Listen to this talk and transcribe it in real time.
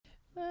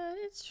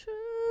it's true.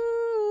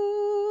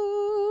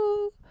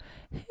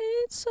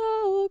 It's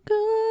all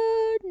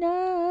good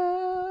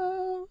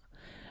now.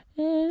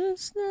 And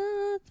it's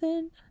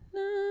nothing.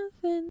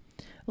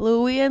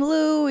 Louie and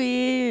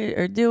Louie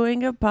are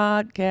doing a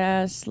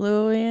podcast.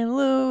 Louie and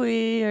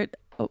Louie are...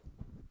 Oh,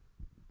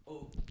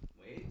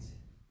 wait.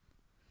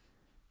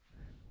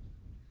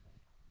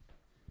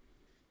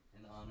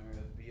 In honor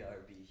of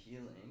BRB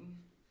Healing.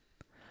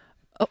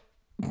 Oh.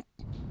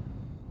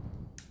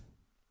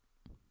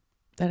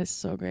 That is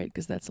so great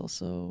because that's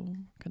also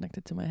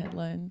connected to my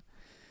headline.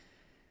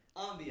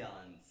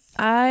 Ambiance.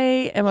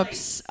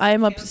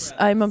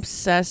 I'm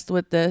obsessed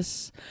with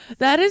this.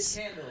 That is...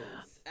 Candles.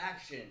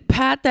 Action.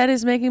 Pat, that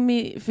is making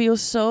me feel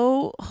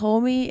so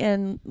homey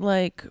and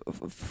like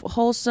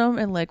wholesome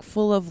and like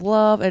full of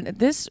love. And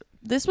this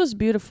was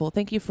beautiful.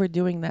 Thank you for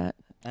doing that.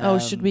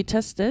 Should we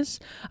test this?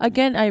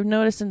 Again, I've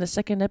noticed in the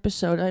second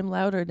episode, I'm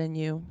louder than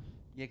you.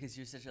 Yeah, because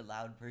you're such a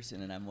loud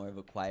person and I'm more of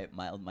a quiet,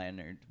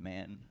 mild-mannered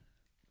man.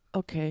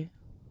 Okay.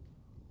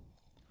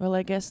 Well,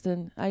 I guess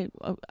then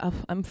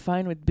I'm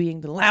fine with being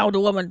the loud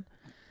woman.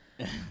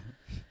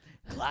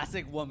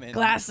 Classic woman.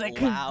 Classic.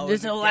 Loud,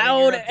 just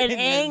loud and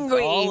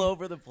angry. All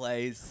over the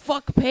place.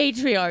 Fuck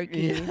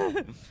patriarchy.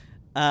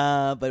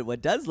 Yeah. But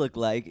what does look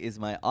like is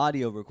my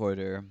audio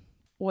recorder.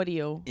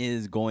 Audio.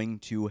 Is going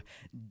to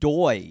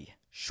die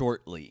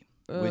shortly,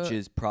 which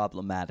is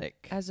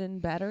problematic. As in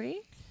battery?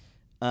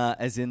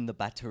 As in the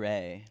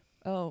battery.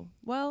 Oh,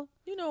 well,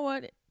 you know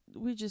what?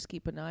 We just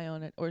keep an eye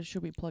on it. Or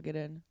should we plug it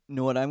in?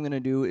 No, what I'm going to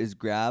do is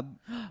grab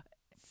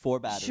 4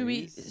 batteries. Should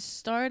we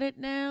start it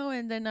now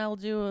and then I'll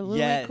do a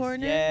Louis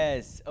corner?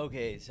 Yes.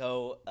 Okay.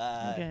 So,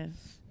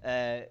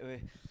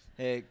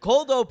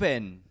 cold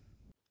open.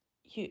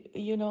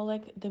 You know,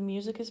 like the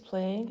music is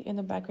playing in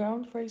the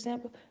background, for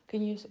example.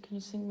 Can you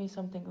sing me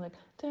something like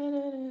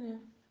da-da-da-da?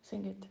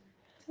 Sing it.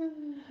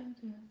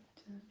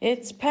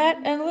 It's Pat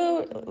and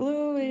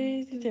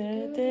Louie,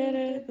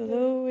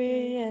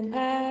 Louie and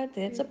Pat.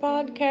 It's a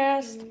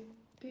podcast.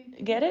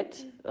 Get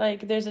it?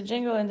 Like there's a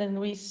jingle and then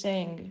we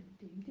sing.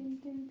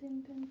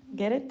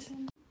 Get it?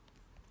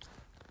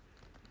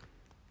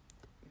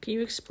 Can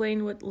you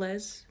explain what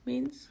les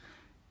means?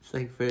 It's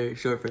like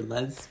short for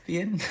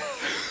lesbian.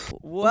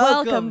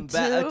 Welcome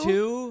back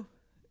to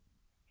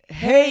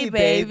Hey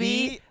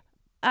Baby,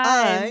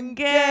 I'm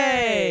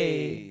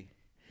Gay.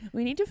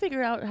 We need to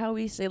figure out how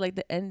we say like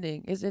the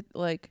ending. Is it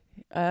like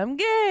I'm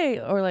gay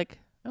or like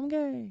I'm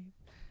gay?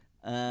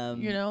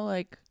 You know,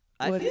 like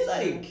I feel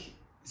like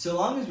so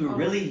long as we're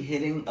really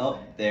hitting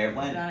up there,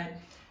 went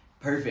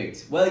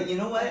perfect. Well, you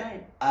know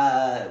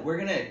what? We're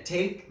gonna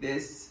take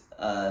this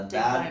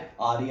bad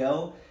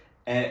audio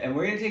and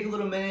we're gonna take a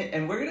little minute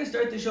and we're gonna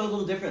start the show a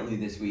little differently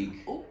this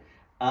week.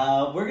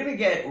 We're gonna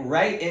get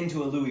right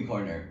into a Louis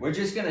corner. We're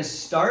just gonna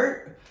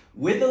start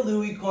with a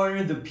Louis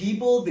corner. The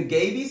people, the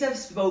Gabies have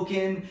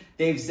spoken.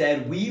 They've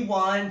said we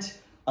want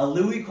a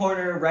Louis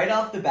corner right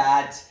off the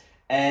bat.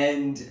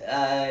 And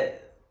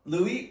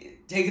Louis,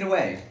 take it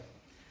away.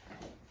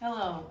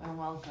 Hello and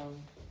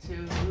welcome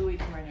to Louis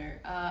Corner.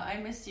 I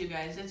missed you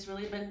guys. It's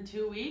really been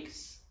 2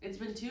 weeks. It's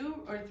been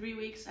 2 or 3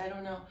 weeks. I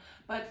don't know.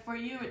 But for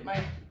you, it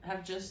might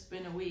have just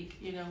been a week.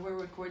 You know, we're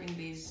recording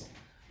these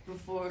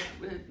before.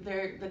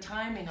 The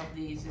timing of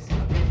these is a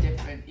bit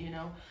different, you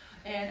know.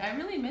 And I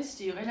really missed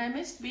you. And I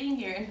missed being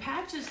here. And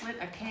Pat just lit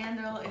a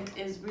candle. It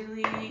is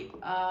really,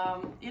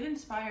 it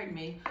inspired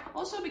me.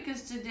 Also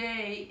because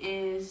today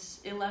is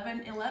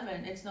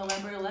 11/11. It's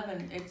November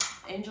 11. It's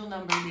Angel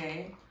Number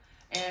Day.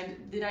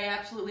 And did I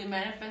absolutely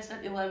manifest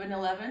at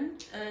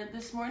 11/11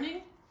 this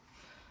morning?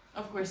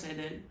 Of course I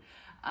did.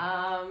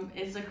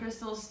 Is the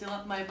crystal still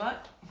up my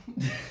butt?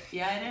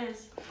 Yeah, it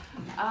is.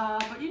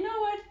 But you know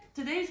what?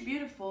 Today's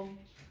beautiful.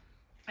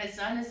 The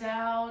sun is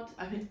out.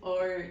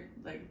 Or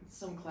like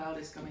some cloud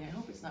is coming. I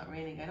hope it's not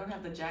raining. I don't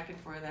have the jacket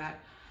for that.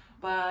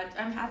 But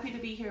I'm happy to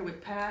be here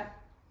with Pat.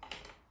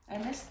 I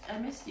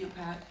missed you,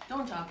 Pat.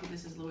 Don't talk to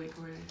this is Louis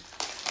Corder.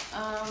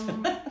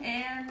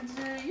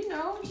 You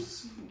know,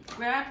 just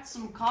grabbed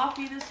some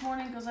coffee this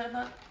morning because I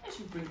thought I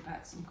should bring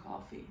Pat some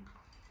coffee.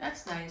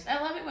 That's nice.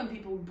 I love it when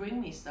people bring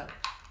me stuff,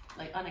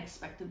 like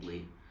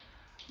unexpectedly.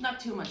 Not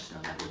too much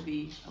though, that would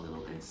be a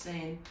little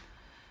insane.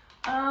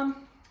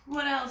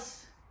 What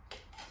else?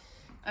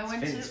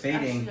 It's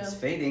fading. It's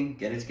fading.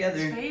 Get it together.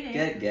 It's fading.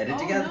 Get it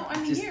together. No,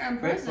 I'm here. I'm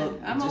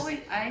present.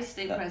 I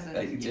stay present.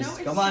 You know,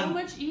 it's so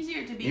much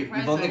easier to be present.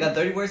 You've only got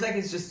 30 more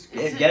seconds. Just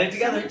get it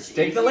together.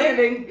 Stick the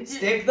landing.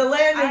 Stick the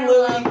landing,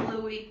 Louis. I love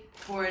Louis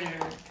Corder.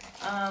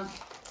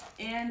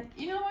 And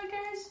you know what,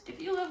 guys?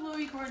 If you love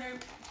Louis Corder,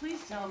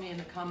 please tell me in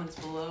the comments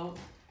below.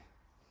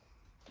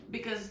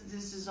 Because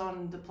this is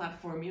on the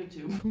platform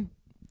YouTube.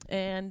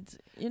 And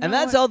you know, and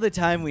that's all the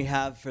time we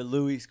have for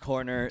Louis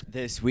Corner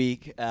this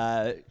week.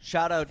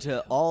 Shout out to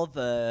all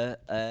the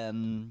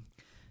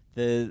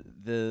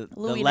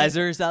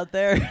lezers out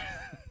there.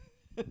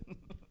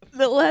 The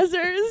The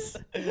lizards.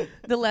 The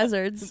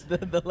lizards.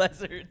 The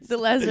lizards. The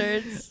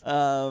lizards.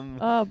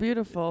 Oh,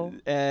 beautiful.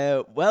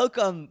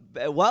 Welcome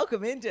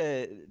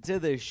into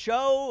the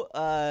show.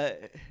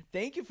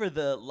 Thank you for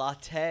the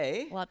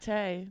latte.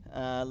 Latte.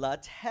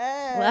 Latte,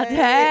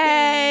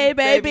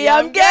 baby,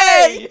 I'm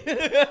gay.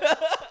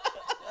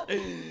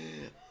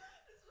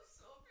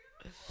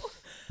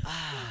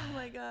 Oh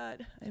my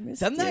God, I miss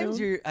Sometimes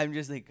I'm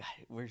just like, God,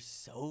 we're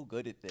so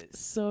good at this.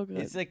 So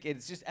good.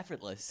 It's just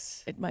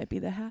effortless. It might be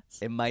the hats.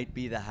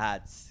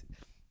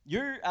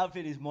 Your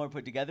outfit is more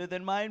put together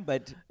than mine,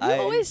 but you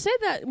always say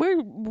that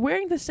we're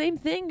wearing the same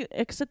thing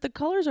except the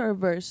colors are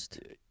reversed.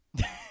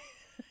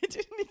 I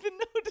didn't even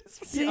notice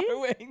we are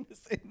wearing the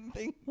same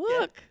thing.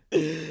 Look.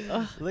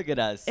 Look at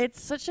us.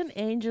 It's such an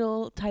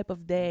angel type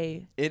of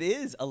day. It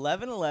is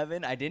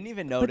 11:11. I didn't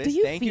even notice. But do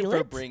you Thank you feel for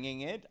it?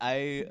 bringing it.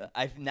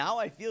 Now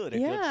I feel it. I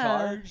feel Yeah.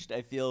 charged.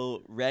 I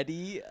feel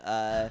ready.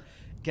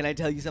 Can I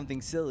tell you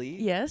something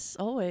silly? Yes,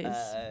 always.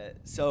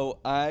 So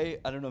I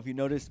don't know if you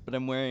noticed, but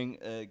I'm wearing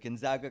a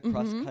Gonzaga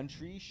cross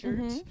country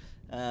shirt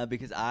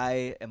because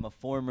I am a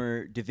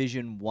former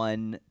Division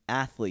I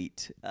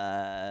athlete.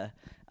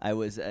 I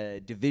was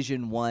a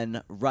Division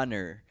I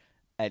runner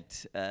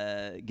at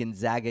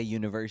Gonzaga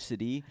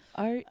University.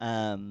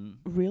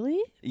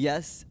 Really?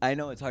 Yes, I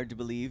know it's hard to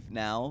believe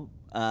now.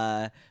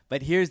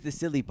 But here's the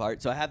silly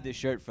part. So I have this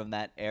shirt from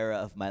that era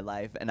of my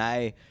life, and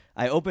I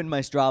opened my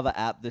Strava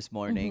app this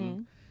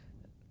morning.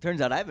 Turns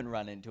out I haven't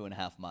run in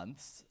 2.5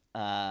 months.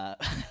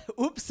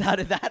 Oops, how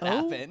did that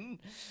happen?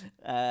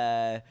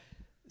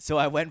 So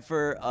I went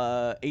for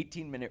a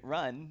 18-minute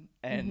run,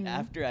 and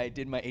after I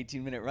did my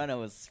 18-minute run, I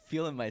was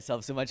feeling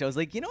myself so much. I was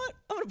like, you know what?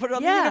 I'm going to put it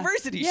on the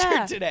university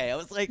shirt today. I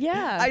was like,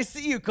 I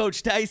see you,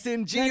 Coach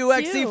Tyson,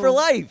 GUXE for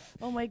life.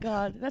 Oh, my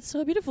God. That's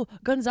so beautiful.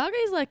 Gonzaga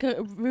is like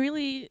a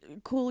really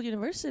cool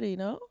university,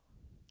 no?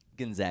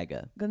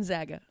 Gonzaga.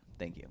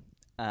 Thank you.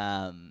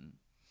 I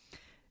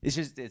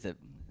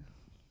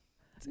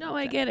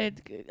get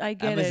it.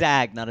 I'm a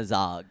Zag, not a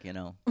Zog, you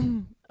know.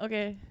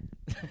 Okay.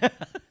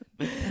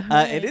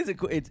 It is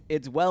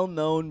it's well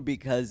known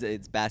because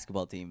its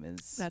basketball team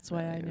is. That's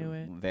why I knew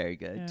it. Very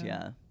good,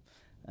 yeah.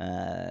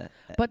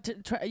 But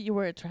you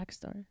were a track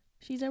star.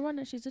 She's a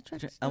runner. She's a track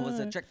star. I was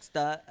a track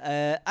star.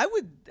 I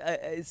would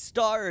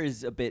star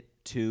is a bit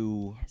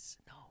too. Yes.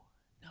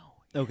 No.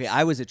 Okay,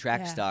 I was a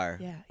track star.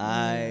 Yeah.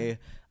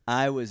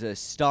 I was a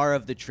star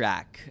of the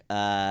track.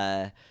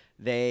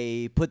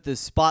 They put the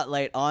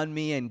spotlight on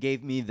me and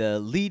gave me the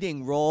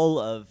leading role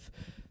of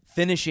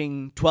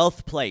finishing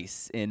 12th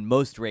place in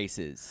most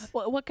races.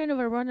 What kind of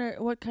a runner?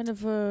 What kind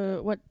of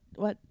what?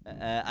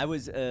 I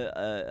was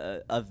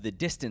of the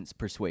distance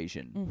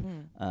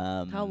persuasion.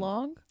 How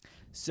long?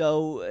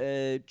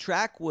 So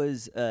track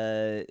was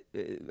I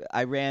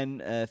ran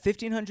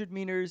 1,500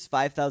 meters,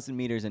 5,000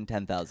 meters, and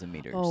 10,000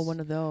 meters. Oh, one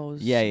of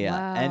those. Yeah.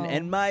 Wow.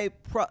 And my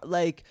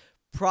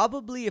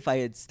probably if I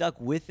had stuck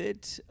with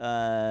it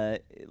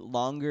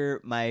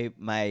longer, my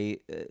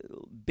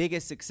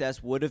biggest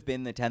success would have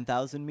been the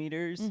 10,000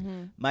 meters.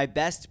 My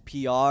best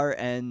PR,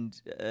 and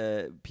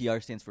PR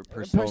stands for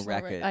personal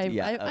record.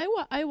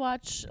 I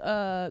watch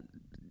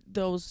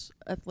those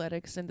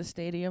athletics in the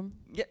stadium.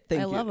 Yeah,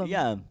 thank you. I love them.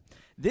 Yeah,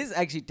 this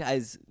actually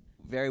ties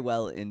very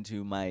well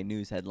into my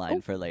news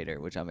headline for later,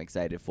 which I'm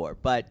excited for.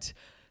 But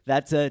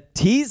that's a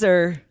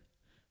teaser.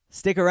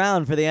 Stick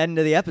around for the end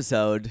of the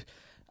episode.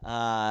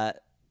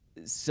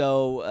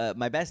 So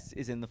my best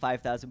is in the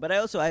 5,000, but I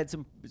also had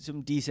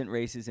some decent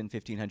races in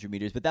 1,500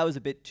 meters, but that was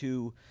a bit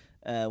too,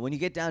 when you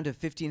get down to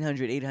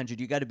 1,500, 800,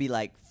 you got to be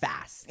like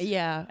fast.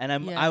 Yeah. And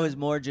I was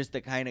more just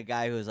the kind of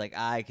guy who was like,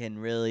 I can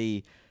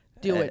really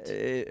do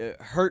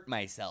it, hurt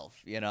myself,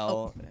 you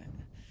know?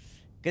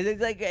 Because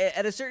it's like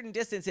at a certain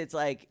distance, it's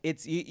like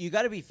you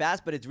got to be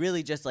fast, but it's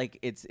really just like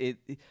it's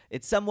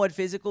somewhat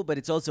physical, but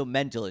it's also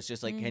mental. It's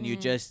just like, can you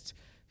just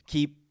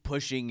keep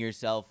pushing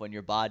yourself when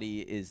your body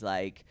is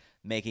like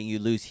making you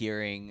lose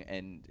hearing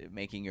and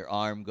making your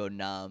arm go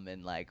numb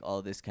and like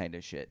all this kind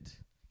of shit.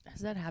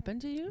 Has that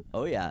happened to you?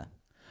 Oh, yeah.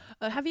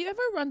 Have you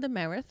ever run the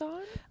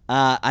marathon?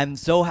 I'm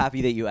so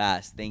happy that you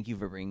asked. Thank you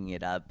for bringing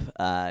it up.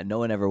 No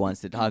one ever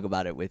wants to talk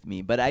about it with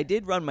me, but I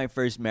did run my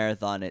first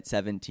marathon at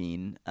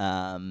 17.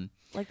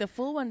 Like the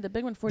full one, the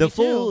big one, 42? The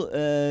full,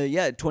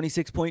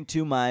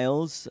 26.2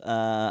 miles.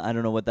 I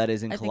don't know what that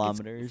is in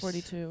kilometers. Think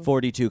it's 42.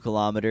 42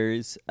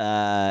 kilometers.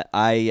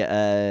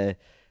 I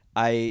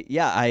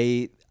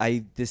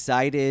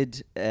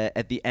decided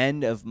at the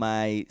end of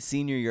my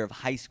senior year of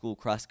high school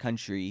cross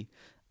country,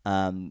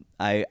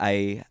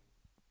 my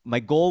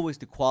goal was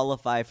to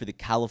qualify for the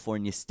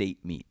California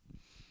State meet,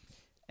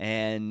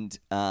 and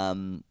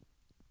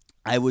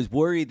I was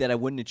worried that I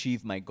wouldn't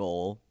achieve my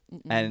goal.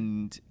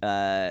 And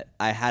I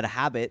had a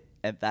habit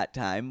at that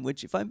time,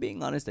 which, if I'm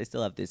being honest, I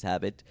still have this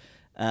habit,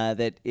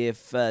 that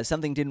if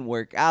something didn't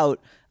work out,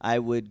 I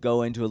would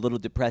go into a little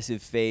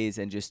depressive phase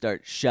and just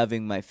start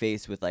shoving my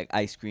face with like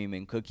ice cream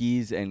and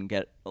cookies and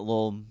get a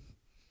little,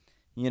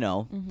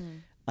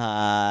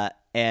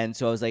 And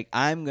so I was like,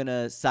 I'm going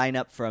to sign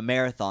up for a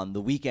marathon the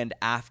weekend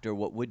after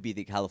what would be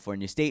the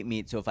California State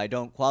meet. So if I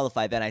don't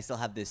qualify, then I still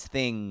have this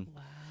thing.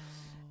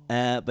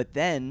 Wow. But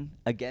then,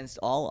 against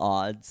all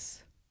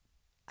odds,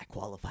 I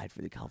qualified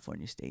for the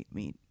California State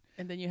meet.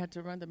 And then you had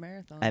to run the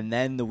marathon. And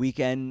then the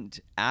weekend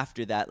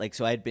after that, like,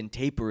 so I had been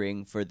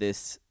tapering for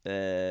this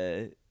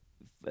 5K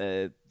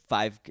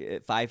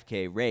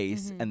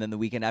race. And then the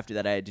weekend after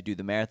that, I had to do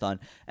the marathon.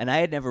 And I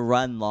had never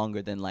run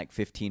longer than like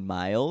 15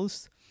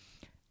 miles.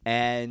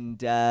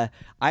 And I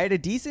had a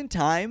decent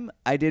time.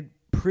 I did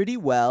pretty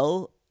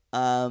well,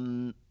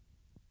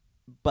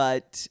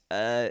 but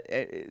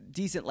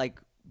decent,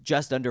 like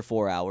just under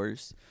 4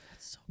 hours.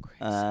 That's so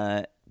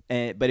crazy.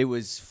 But it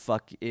was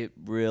it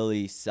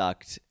really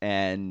sucked.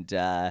 And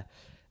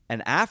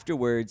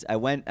afterwards, I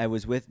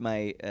was with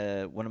my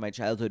one of my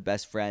childhood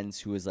best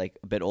friends who was like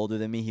a bit older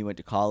than me. He went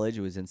to college.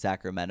 It was in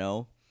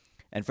Sacramento.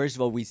 And first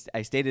of all,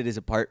 I stayed at his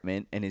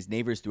apartment, and his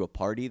neighbors threw a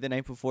party the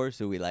night before,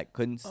 so we like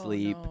couldn't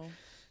sleep. No.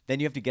 Then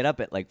you have to get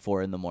up at like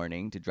 4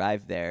 a.m. to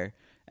drive there.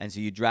 And so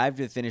you drive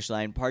to the finish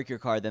line, park your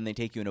car, then they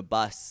take you in a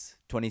bus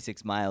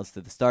 26 miles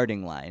to the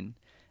starting line.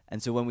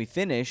 And so when we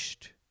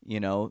finished,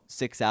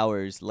 6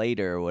 hours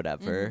later or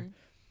whatever,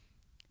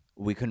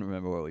 we couldn't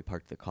remember where we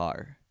parked the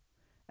car.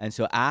 And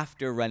so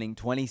after running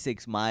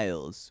 26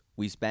 miles,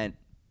 we spent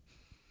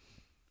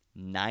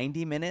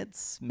 90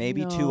 minutes,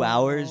 maybe 2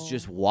 hours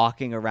just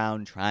walking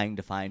around trying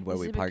to find where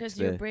we parked. Because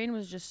your brain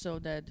was just so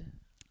dead?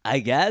 I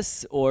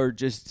guess, or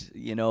just,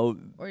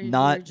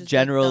 not just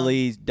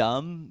generally like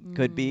dumb.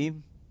 Could be.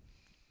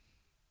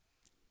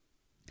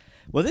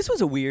 Well, this was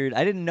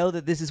I didn't know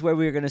that this is where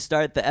we were going to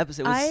start the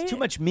episode. It was too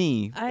much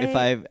me,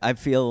 I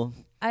feel.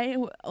 I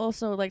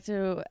also like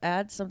to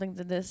add something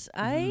to this.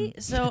 I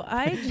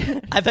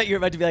thought you were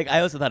about to be like,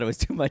 I also thought it was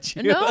too much.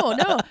 No.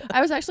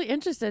 I was actually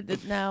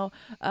interested now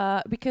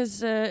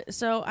because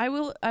so I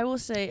will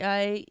say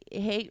I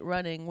hate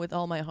running with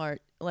all my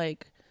heart.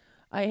 Like,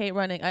 I hate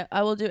running.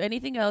 I will do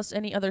anything else,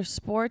 any other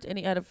sport,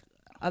 any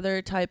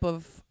other type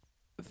of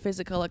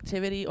physical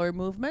activity or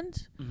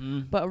movement.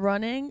 But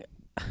running,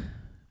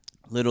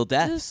 little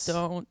deaths. Just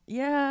don't.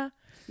 Yeah.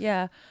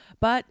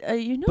 But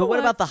But what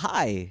about the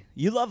high?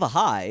 You love a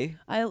high.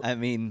 I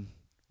mean,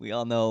 we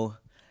all know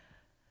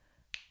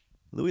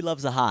Louis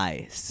loves a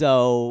high.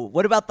 So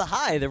what about the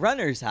high, the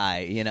runner's high,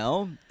 an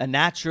all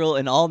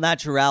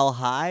natural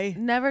high?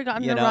 Never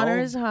gotten a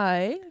runner's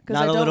high because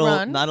I don't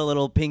run. Not a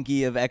little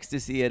pinky of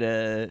ecstasy at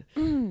a...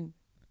 I'm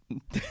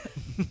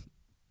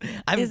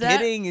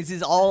kidding. This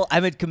is all...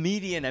 I'm a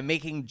comedian. I'm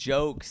making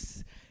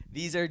jokes.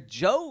 These are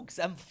jokes.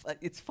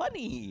 It's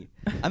funny.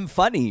 I'm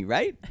funny,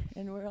 right?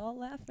 And we're all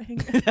laughing.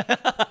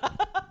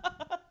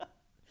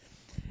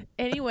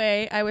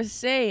 Anyway, I was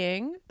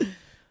saying,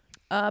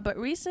 but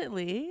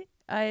recently...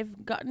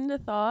 I've gotten the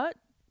thought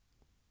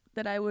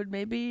that I would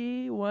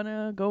maybe want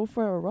to go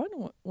for a run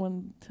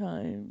one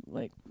time,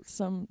 like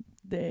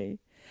someday.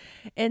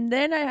 And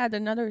then I had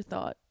another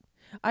thought.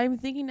 I'm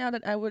thinking now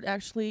that I would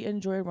actually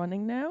enjoy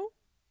running now.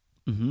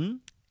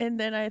 And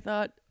then I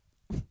thought,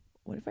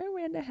 what if I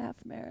ran a half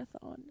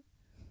marathon?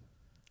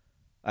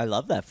 I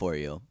love that for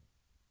you.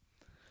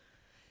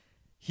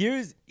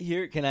 Here,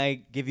 can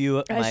I give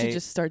you I should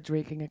just start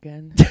drinking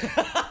again.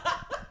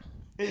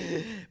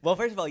 Well,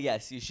 first of all,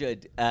 yes, you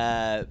should,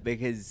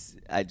 because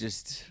I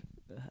just...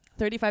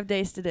 35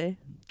 days today.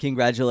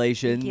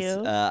 Congratulations. Thank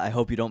you. I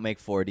hope you don't make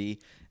 40.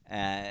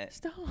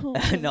 Stop.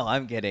 No,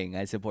 I'm kidding.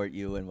 I support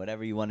you and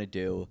whatever you want to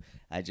do.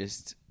 I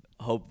just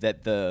hope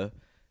that the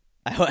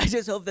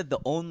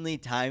only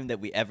time that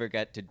we ever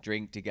got to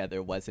drink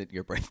together wasn't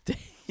your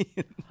birthday.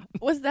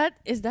 Is that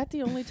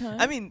the only time?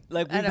 I mean,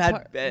 like we've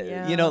had,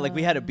 like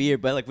we had a beer,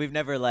 but like we've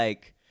never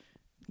like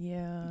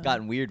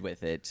gotten weird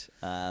with it.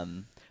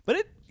 But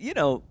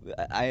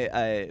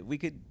it, we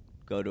could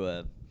go to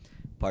a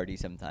party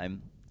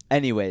sometime.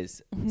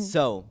 Anyways,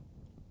 so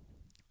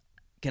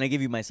can I give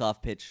you my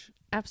soft pitch?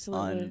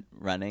 Absolutely. On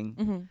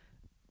running?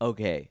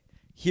 Okay.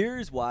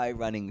 Here's why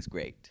running's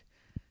great.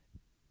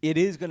 It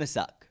is going to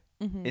suck.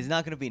 It's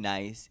not going to be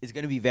nice. It's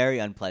going to be very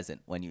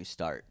unpleasant when you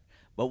start.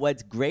 But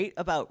what's great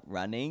about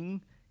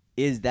running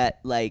is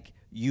that, like,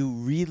 you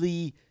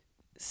really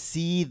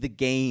see the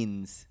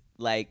gains,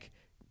 like,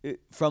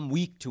 from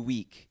week to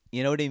week.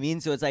 You know what I mean?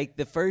 So it's like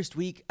the first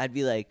week I'd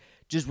be like,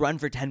 just run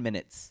for 10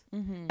 minutes.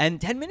 And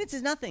 10 minutes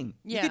is nothing.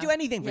 Yeah. You could do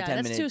anything for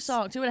 10 minutes. Yeah,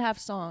 that's 2.5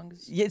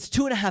 songs. Yeah, it's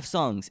 2.5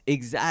 songs.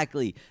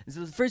 Exactly.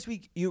 So the first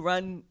week you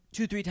run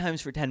 2-3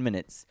 times for 10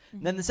 minutes.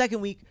 Then the second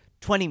week,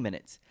 20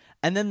 minutes.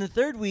 And then the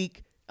third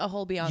week, a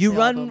whole Beyonce you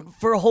run album.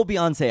 For a whole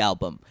Beyonce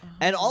album.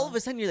 And all of a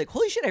sudden you're like,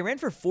 holy shit, I ran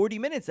for 40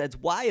 minutes. That's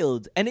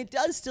wild. And it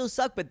does still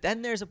suck. But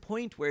then there's a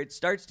point where it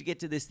starts to get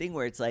to this thing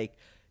where it's like,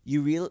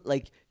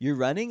 you're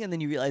running and then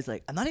you realize,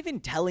 like, I'm not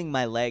even telling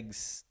my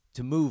legs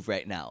to move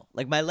right now.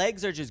 Like, my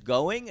legs are just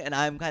going and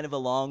I'm kind of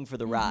along for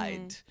the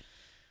ride.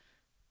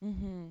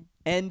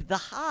 And the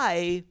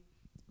high,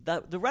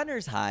 the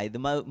runner's high,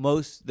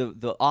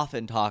 the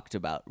often talked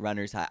about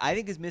runner's high, I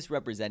think is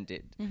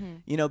misrepresented.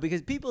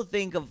 Because people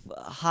think of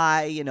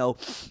high,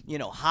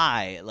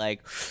 high,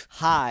 like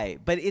high,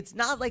 but it's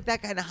not like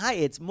that kind of high.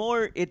 It's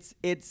more, it's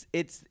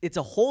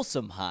a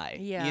wholesome high.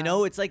 Yeah.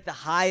 It's like the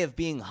high of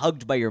being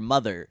hugged by your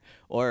mother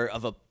or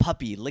of a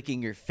puppy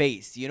licking your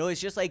face.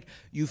 It's just like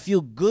you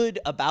feel good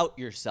about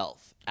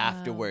yourself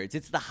afterwards.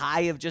 It's the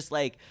high of just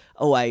like,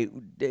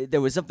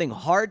 there was something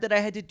hard that I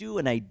had to do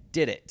and I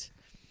did it.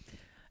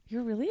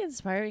 You're really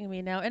inspiring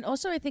me now. And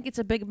also I think it's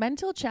a big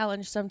mental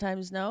challenge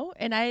sometimes, no?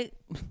 And I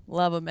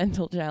love a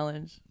mental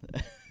challenge.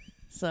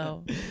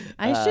 So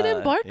I should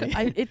embark.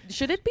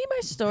 Should it be my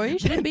story?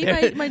 Should it be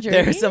my journey?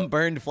 There are some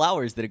burned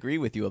flowers that agree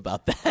with you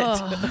about that.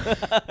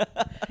 Oh.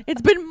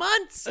 It's been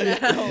months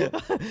now.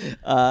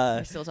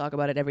 I still talk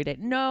about it every day.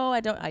 No, I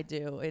don't. I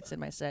do. It's in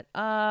my set.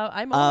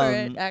 I'm over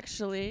it,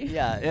 actually.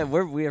 Yeah,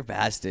 we're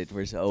past it.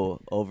 We're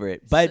so over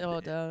it. But so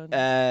done.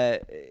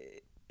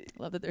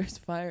 Love that there's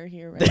fire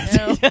here right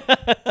now.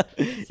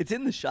 It's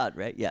in the shot,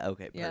 right? Yeah.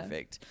 Okay. Yeah.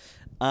 Perfect.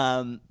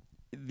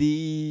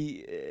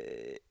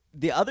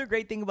 The other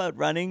great thing about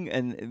running,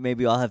 and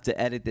maybe I'll have to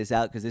edit this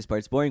out because this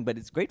part's boring, but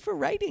it's great for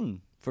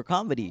writing, for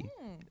comedy.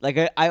 Like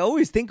I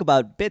always think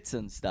about bits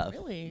and stuff.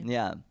 Really?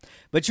 Yeah.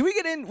 But should we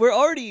get in? We're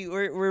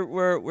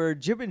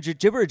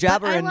jibber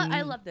jabbering.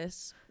 I love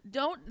this.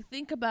 Don't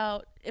think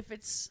about if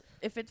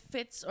it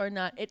fits or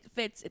not. It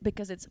fits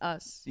because it's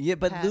us. Yeah,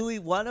 but Pat. Louis,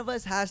 one of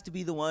us has to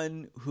be the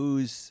one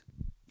who's,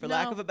 for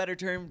lack of a better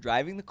term,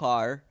 driving the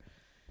car.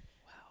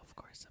 Wow, of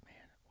course, a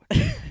man would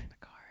drive the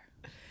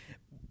car.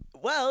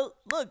 Well,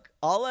 look,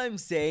 all I'm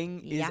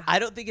saying is I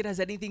don't think it has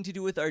anything to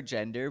do with our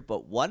gender,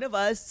 but one of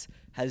us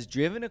has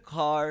driven a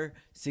car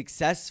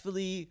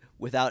successfully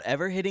without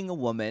ever hitting a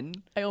woman.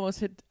 I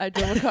drove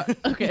a car.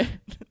 Okay.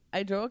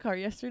 I drove a car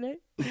yesterday.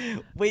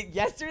 Wait,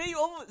 yesterday you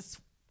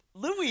almost...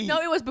 Louis. No,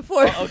 it was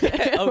before. Oh,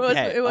 okay.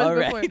 It was all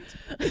before. Right.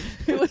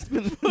 It was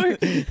before.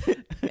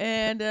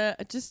 And I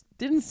just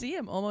didn't see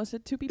him. Almost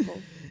hit two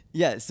people.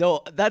 Yeah,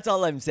 so that's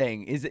all I'm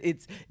saying. Is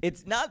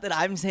it's not that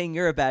I'm saying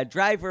you're a bad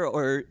driver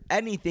or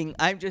anything.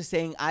 I'm just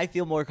saying I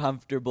feel more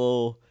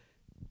comfortable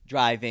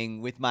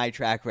driving with my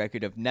track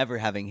record of never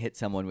having hit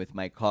someone with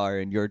my car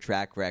and your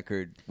track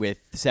record with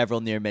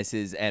several near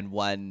misses and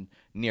one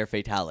near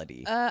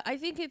fatality. I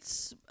think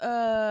it's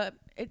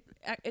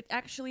it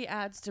actually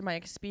adds to my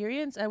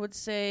experience. I would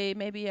say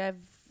maybe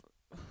I've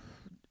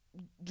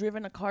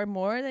driven a car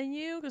more than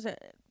you because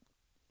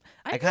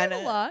I drive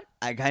a lot.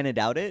 I kind of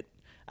doubt it.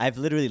 I've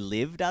literally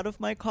lived out of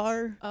my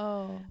car.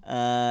 Oh.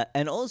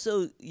 And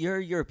also, you're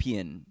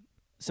European.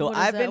 So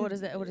what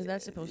is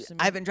that supposed to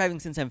mean? I've been driving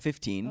since I'm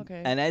 15.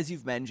 Okay. And as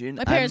you've mentioned,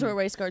 my parents were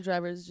race car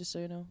drivers, just so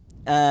you know.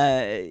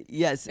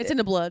 Yes. It's in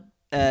the blood.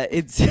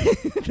 It's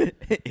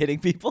hitting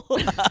people.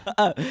 In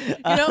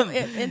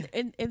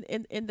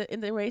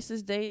the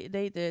races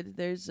they did.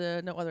 There's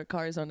no other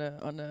cars on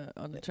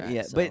the track.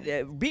 Yeah, so.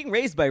 but being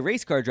raised by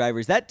race car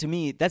drivers, that to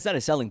me, that's not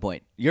a selling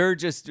point. You're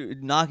just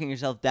knocking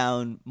yourself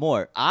down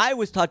more. I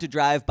was taught to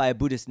drive by a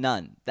Buddhist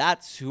nun.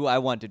 That's who I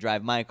want to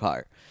drive my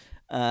car.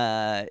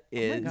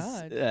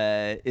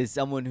 Is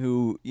someone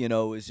who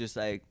is just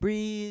like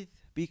breathe.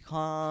 Be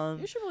calm.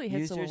 You should really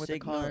hit someone with a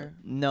car.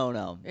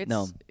 No.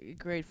 It's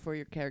great for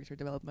your character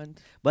development.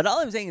 But all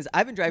I'm saying is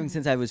I've been driving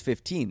since I was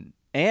 15.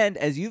 And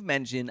as you've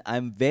mentioned,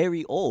 I'm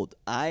very old.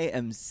 I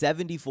am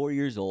 74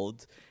 years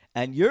old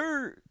and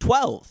you're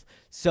 12.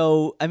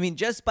 So, I mean,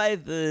 just by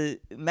the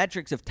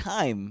metrics of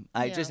time,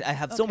 I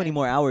have so many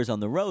more hours on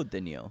the road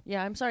than you.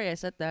 Yeah, I'm sorry I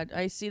said that.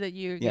 I see that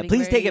you're getting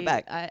please take it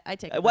back. I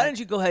take it back. Why don't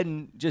you go ahead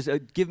and just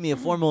give me a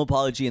formal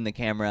apology in the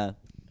camera.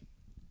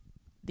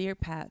 Dear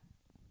Pat,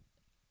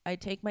 I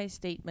take my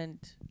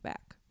statement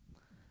back.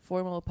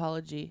 Formal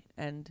apology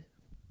and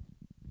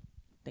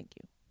thank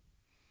you.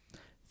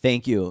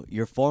 Thank you.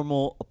 Your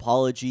formal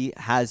apology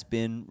has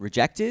been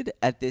rejected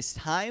at this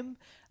time.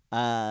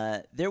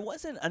 There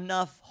wasn't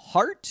enough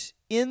heart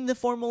in the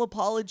formal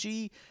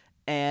apology.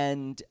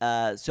 And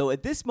so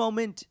at this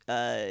moment,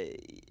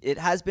 it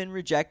has been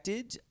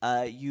rejected.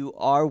 You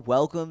are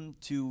welcome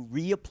to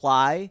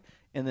reapply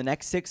in the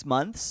next 6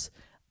 months.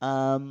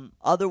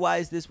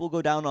 Otherwise, this will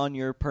go down on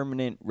your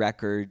permanent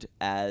record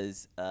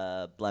as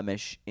a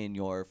blemish in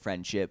your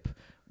friendship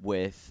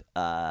with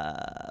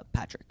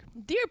Patrick.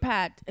 Dear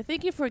Pat,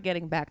 thank you for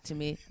getting back to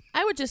me.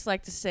 I would just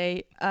like to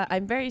say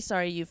I'm very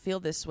sorry you feel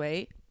this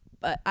way,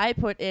 but I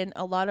put in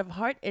a lot of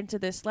heart into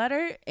this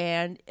letter,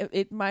 and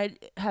it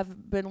might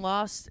have been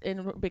lost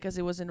because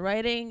it was in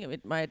writing.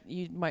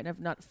 You might have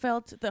not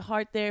felt the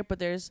heart there, but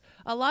there's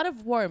a lot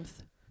of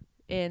warmth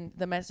in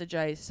the message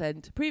I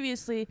sent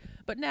previously,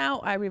 but now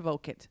I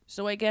revoke it.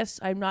 So I guess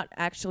I'm not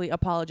actually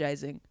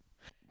apologizing.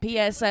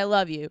 P.S. I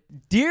love you.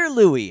 Dear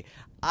Louis,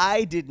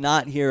 I did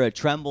not hear a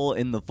tremble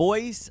in the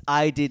voice.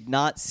 I did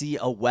not see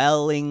a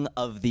welling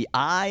of the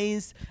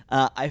eyes.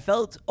 I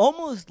felt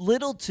almost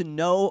little to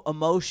no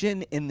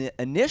emotion in the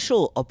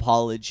initial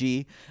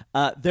apology.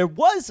 There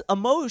was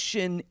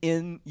emotion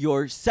in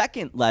your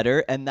second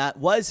letter, and that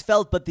was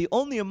felt, but the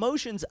only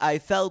emotions I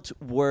felt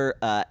were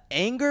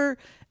anger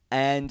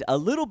and a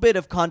little bit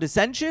of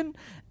condescension.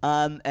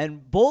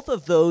 And both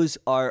of those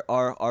are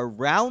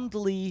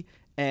roundly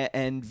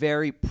and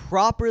very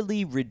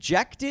properly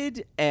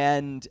rejected.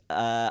 And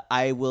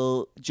I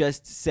will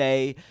just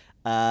say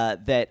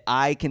that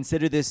I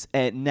consider this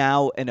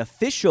now an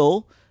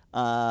official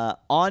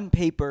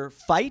on-paper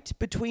fight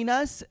between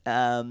us.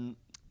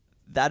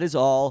 That is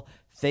all.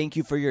 Thank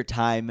you for your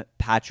time,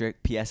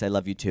 Patrick. P.S. I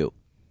love you too.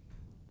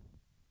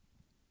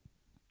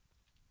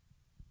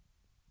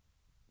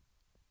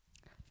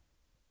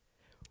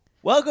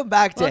 Welcome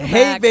back to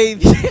Hey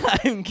Baby,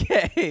 I'm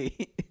Gay.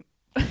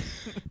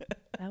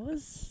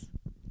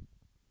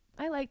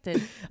 I liked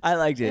it. I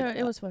liked it. Yeah,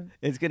 it was fun.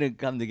 It's going to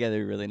come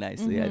together really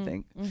nicely, I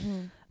think.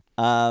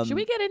 Should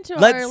we get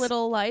into our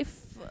little life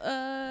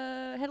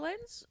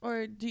headlines?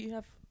 Or do you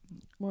have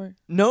more?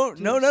 No.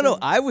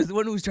 I was the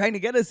one who was trying to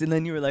get us, and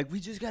then you were like, we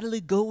just got to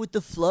go with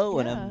the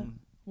flow. Yeah. And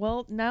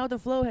well, now the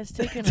flow has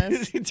taken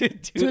us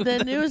to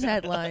the news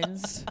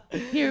headlines.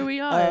 Here we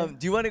are.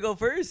 Do you want to go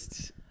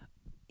first?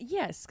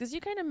 Yes, because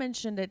you kind of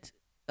mentioned it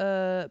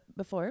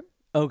before.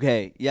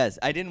 Okay, yes.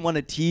 I didn't want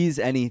to tease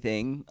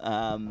anything.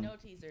 No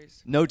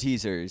teasers. No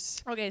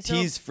teasers. Okay, so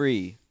tease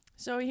free.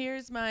 So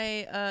here's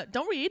my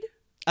don't read.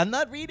 I'm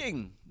not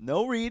reading.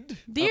 No read.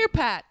 Dear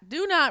Pat,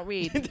 do not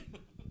read.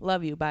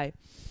 Love you. Bye.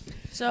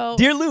 So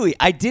Dear Louie,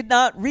 I did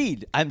not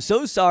read. I'm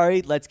so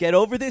sorry. Let's get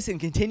over this and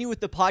continue with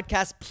the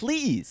podcast,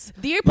 please.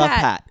 Dear Love,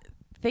 Pat.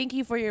 Thank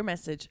you for your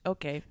message.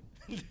 Okay.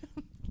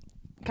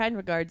 Kind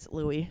regards,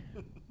 Louie.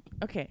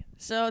 Okay,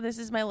 so this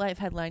is my life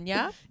headline,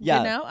 yeah? Yeah.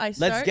 You know, I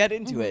start. Let's get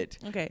into it.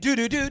 Okay.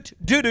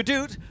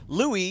 Doot.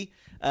 Louie.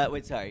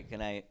 Wait, sorry.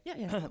 Can I?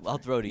 Yeah. I'll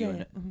throw to you.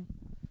 Yeah.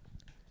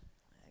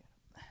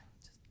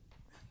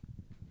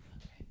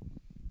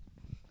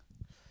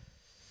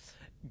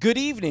 Good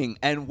evening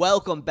and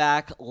welcome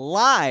back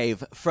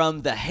live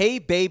from the Hey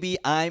Baby,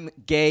 I'm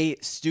Gay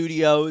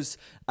studios.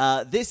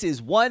 This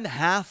is one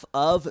half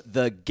of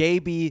the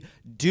Gaby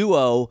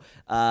duo,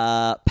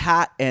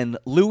 Pat and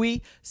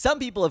Louie. Some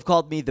people have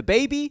called me the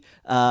baby.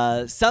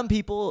 Some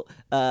people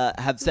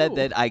have said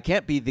that I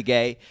can't be the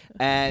gay.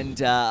 And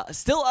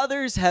still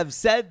others have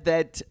said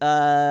that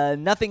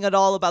nothing at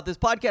all about this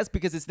podcast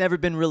because it's never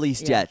been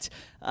released yet.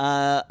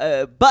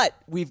 But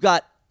we've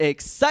got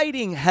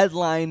exciting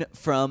headline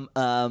from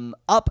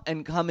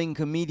up-and-coming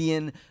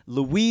comedian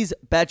Louise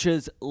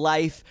Betcha's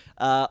life.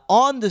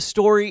 On the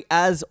story,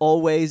 as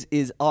always,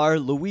 is our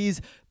Louise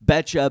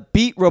Betcha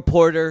beat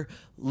reporter,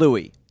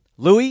 Louie.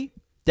 Louie,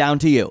 down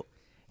to you.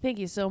 Thank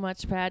you so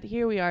much, Pat.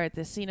 Here we are at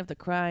the scene of the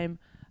crime.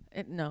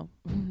 No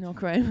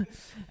crime.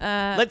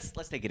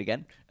 Let's take it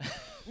again.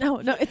 No,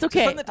 it's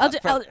okay.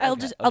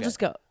 I'll just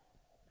go.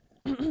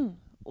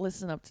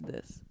 Listen up to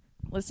this.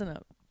 Listen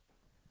up.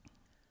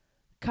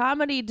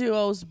 Comedy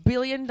duo's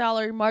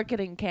billion-dollar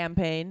marketing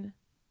campaign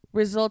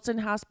results in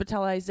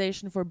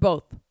hospitalization for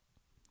both.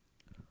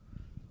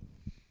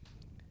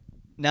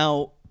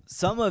 Now,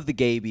 some of the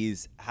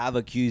Gabies have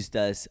accused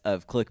us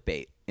of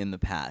clickbait in the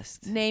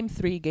past. Name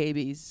 3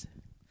 Gabies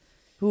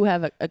who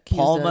have accused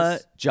Palma,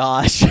 us.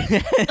 Josh,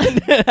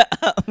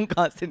 and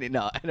Constantine.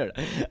 No, I don't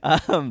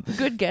know.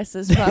 Good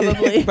guesses,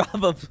 probably.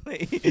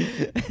 Probably.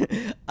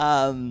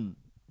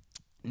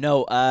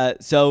 No.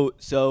 So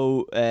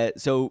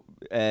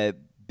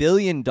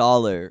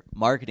billion-dollar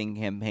marketing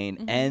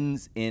campaign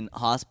ends in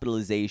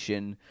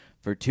hospitalization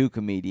for 2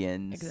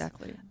 comedians.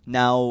 Exactly.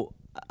 Now,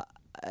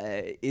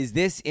 is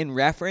this in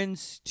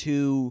reference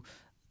to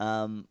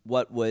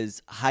what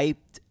was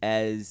hyped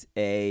as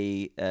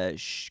a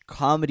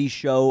comedy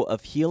show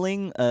of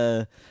healing?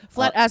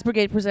 Flat Ass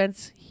Brigade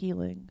presents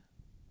Healing.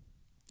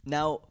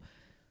 Now,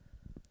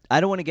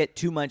 I don't want to get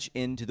too much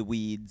into the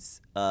weeds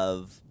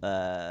of...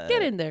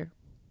 Get in there.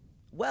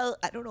 Well,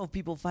 I don't know if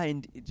people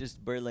find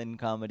just Berlin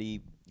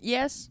comedy...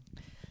 Yes.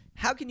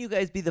 How can you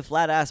guys be the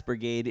Flat Ass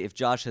Brigade if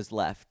Josh has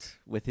left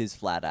with his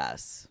flat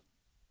ass?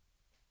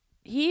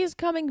 He's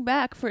coming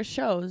back for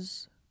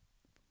shows.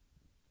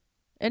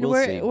 And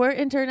We'll we're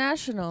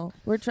international.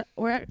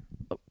 We're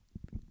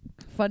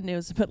fun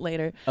news, but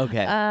later.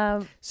 Okay.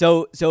 Wow.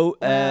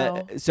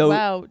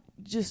 Wow.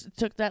 Just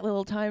took that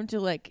little time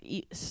to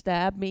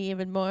stab me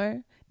even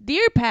more.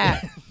 Dear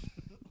Pat,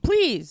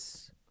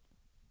 please.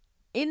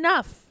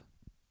 Enough.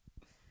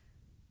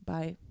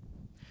 Bye.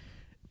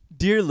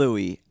 Dear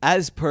Louie,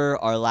 as per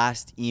our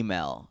last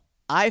email,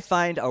 I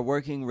find our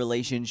working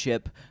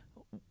relationship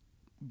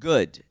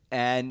good,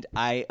 and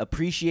I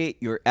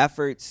appreciate your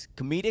efforts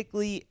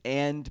comedically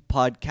and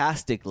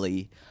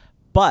podcastically,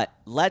 but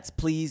let's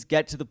please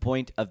get to the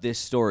point of this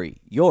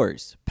story.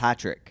 Yours,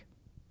 Patrick.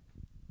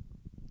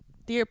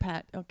 Dear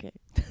Pat, okay.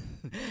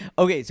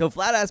 Okay, so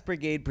Flat Ass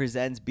Brigade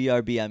presents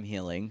BRB I'm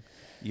Healing,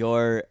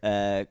 your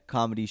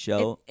comedy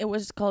show. It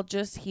was called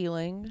Just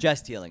Healing.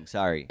 Just Healing,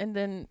 sorry. And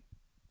then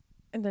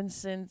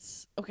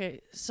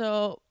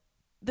so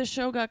the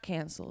show got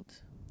canceled.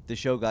 The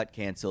show got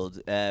canceled.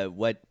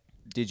 What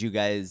did you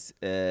guys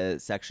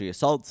sexually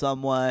assault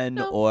someone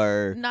No,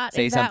 or not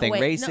say in that something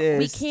way. racist? No,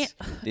 we can't.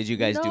 Did you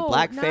guys do No,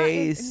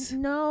 blackface?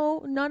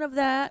 No, none of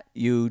that.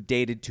 You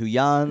dated too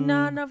young?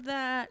 None of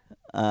that.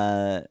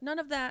 None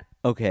of that.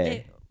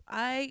 Okay.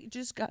 I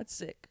just got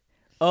sick.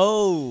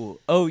 Oh,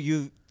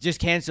 you just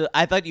canceled.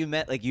 I thought you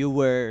meant like you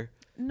were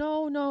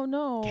No.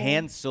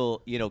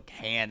 cancel.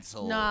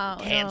 Cancel. No,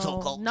 cancel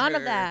no, culture. none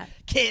of that.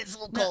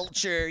 Cancel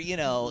culture.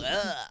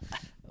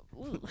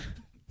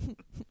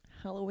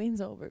 Halloween's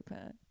over,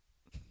 Pat.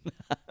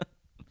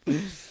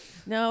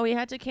 No, we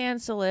had to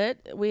cancel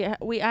it.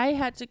 I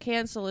had to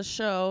cancel a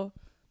show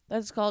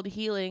that's called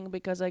Healing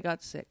because I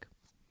got sick.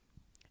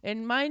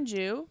 And mind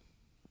you,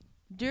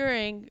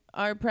 during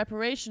our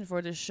preparation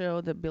for the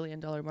show, the $1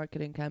 billion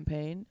marketing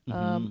campaign,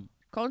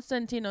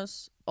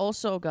 Konstantinos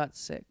also got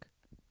sick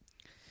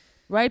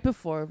right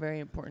before a very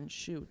important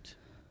shoot.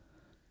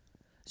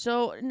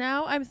 So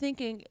now I'm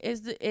thinking,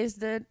 is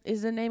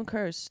the name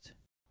cursed?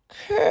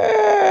 Cursed.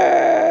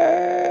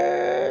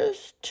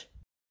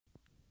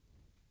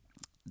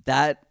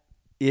 That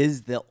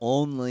is the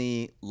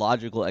only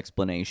logical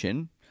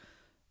explanation.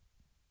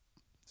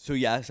 So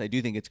yes, I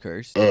do think it's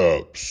cursed.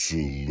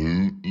 Absolutely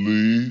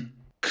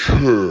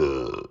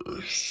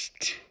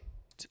cursed.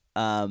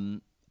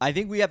 I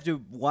think we have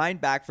to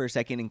wind back for a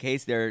second in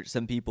case there are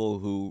some people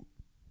who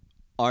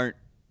aren't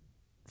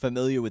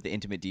familiar with the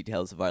intimate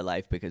details of our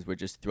life because we're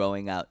just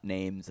throwing out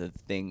names of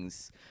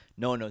things.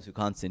 No one knows who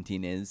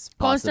Constantine is.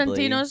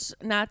 Possibly. Konstantinos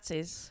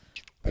Nazis.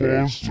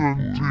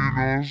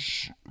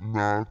 Konstantinos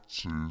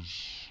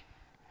Nazis.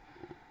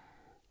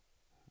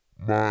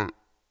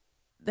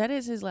 That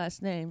is his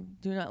last name.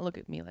 Do not look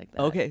at me like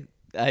that. Okay.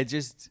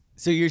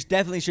 So you're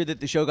definitely sure that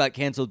the show got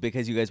canceled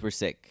because you guys were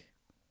sick?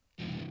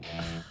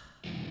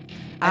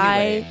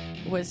 I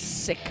was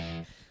sick.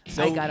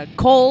 So I got a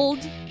cold.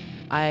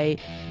 I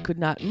could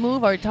not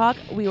move or talk.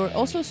 We were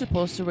also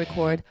supposed to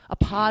record a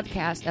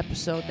podcast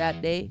episode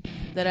that day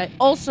that I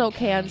also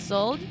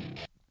canceled.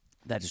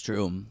 That's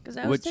true. Because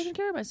I was taking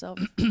care of myself.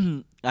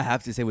 I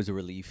have to say was a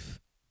relief.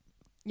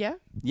 Yeah?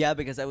 Yeah,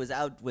 because I was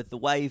out with the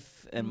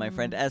wife and my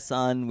friend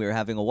Essan. We were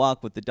having a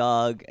walk with the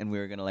dog, and we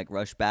were going to,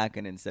 rush back,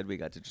 and instead we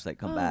got to just,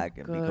 come back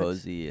and be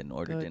cozy and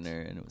order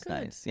dinner, and it was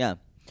nice. Yeah.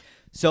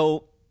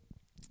 So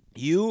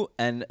you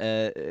and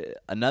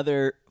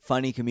another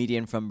funny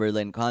comedian from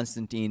Berlin,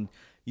 Konstantin,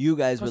 you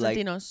guys were like...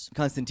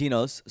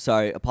 Konstantinos.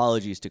 Sorry,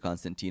 apologies to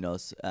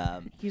Konstantinos.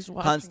 He's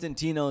watching.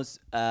 Konstantinos,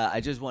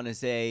 I just want to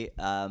say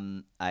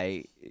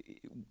I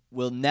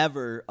will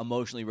never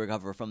emotionally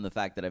recover from the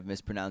fact that I've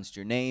mispronounced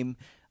your name.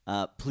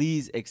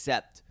 Please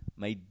accept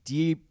my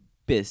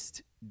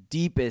deepest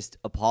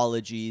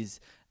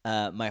apologies.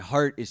 My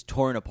heart is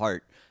torn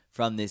apart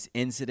from this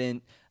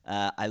incident.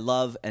 I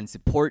love and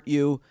support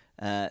you.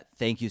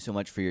 Thank you so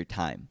much for your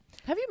time.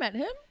 Have you met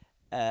him?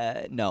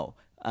 No.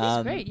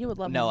 He's great. You would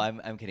love him. No,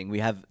 I'm kidding. We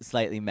have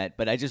slightly met,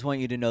 but I just want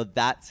you to know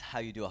that's how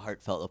you do a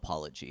heartfelt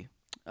apology.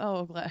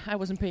 Oh, glad. I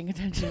wasn't paying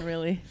attention,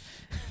 really.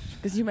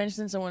 Because you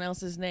mentioned someone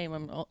else's name.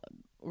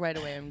 Right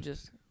away, I'm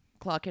just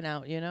clocking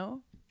out,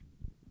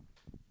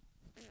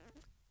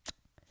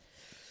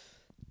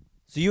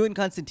 So you and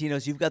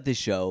Konstantinos, you've got this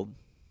show.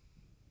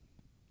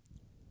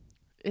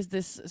 Is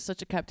this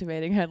such a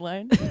captivating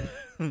headline?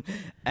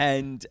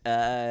 And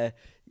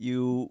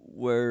you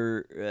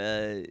were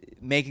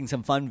making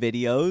some fun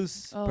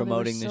videos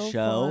promoting the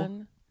show.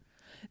 Fun.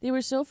 They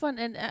were so fun.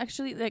 And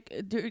actually,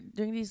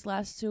 during these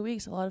last 2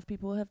 weeks, a lot of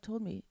people have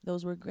told me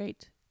those were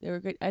great. They were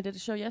great. I did a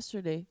show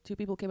yesterday. 2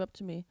 people came up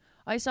to me.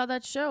 I saw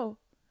that show.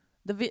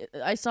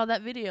 I saw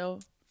that video.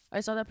 I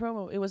saw that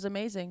promo. It was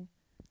amazing.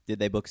 Did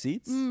they book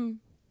seats?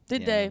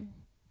 Did they?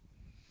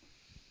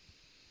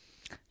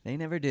 They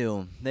never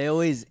do. They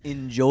always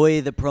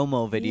enjoy the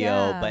promo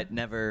video, but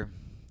never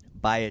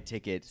buy a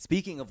ticket.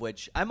 Speaking of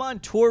which, I'm on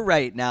tour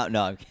right now.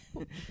 No.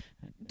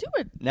 Do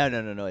it. No.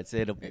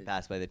 It'll be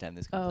past by the time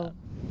this comes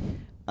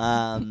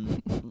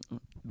out.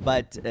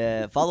 But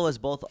follow us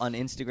both on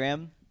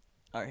Instagram.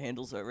 Our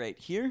handles are right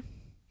here.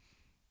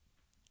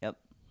 Yep.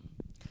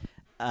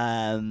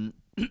 I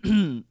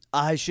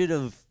should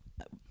have.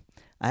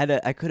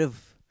 I could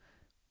have.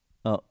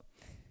 Oh.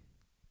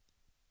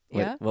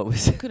 Yeah. What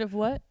was it? Could have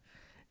what?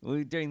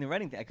 During the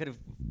running thing, I could have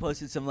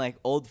posted some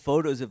old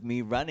photos of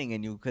me running,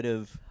 and you could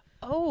have.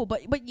 Oh,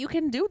 but you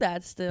can do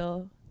that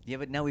still. Yeah,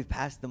 but now we've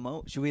passed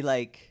the Should we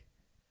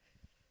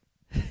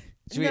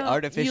Should we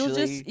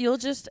artificially? You'll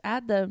just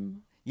add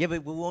them. Yeah,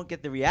 but we won't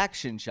get the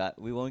reaction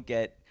shot. We won't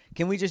get.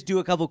 Can we just do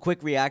a couple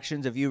quick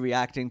reactions of you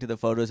reacting to the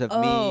photos of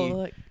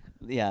me?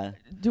 Yeah.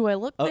 Do I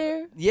look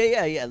there?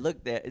 Yeah.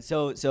 Look there.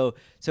 So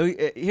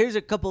here's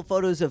a couple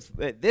photos of.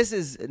 This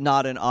is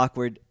not an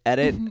awkward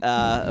edit.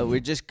 We're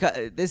just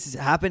this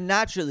happened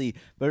naturally.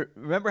 But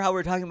remember how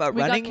we're talking about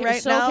running right now? We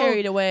got so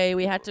carried away.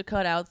 We had to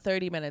cut out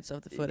 30 minutes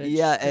of the footage.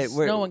 Yeah,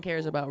 no one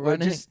cares about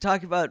running. We're just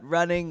talking about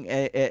running.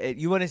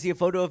 You want to see a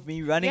photo of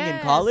me running in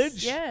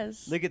college?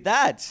 Yes. Look at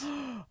that.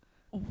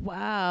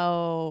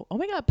 Wow. Oh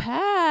my God,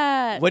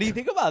 Pat. What do you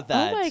think about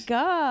that? Oh my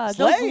God.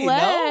 Slay, those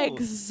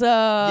legs.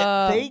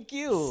 Yeah, thank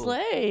you.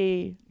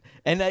 Slay.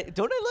 And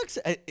don't I look?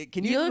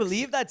 Can you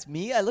believe that's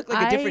me? I look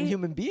like a different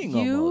human being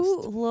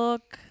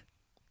almost.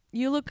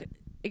 You look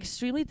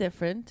extremely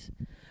different,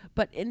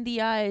 but in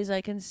the eyes,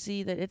 I can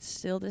see that it's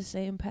still the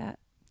same Pat.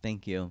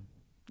 Thank you.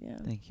 Yeah.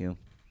 Thank you.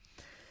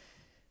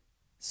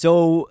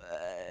 So,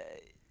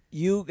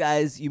 you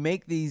guys, you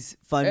make these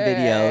fun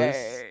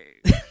videos.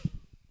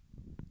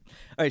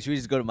 All right, should we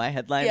just go to my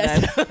headline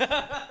then?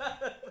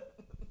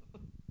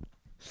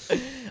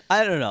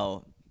 I don't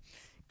know.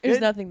 There's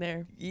nothing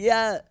there.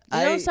 Yeah. You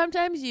know,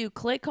 sometimes you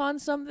click on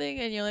something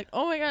and you're like,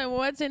 oh my God,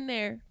 what's in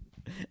there?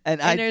 And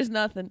there's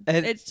nothing.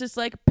 And it's just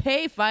like,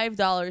 pay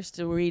 $5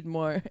 to read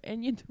more.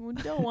 And you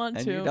don't want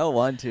to. You don't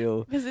want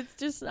to. Because it's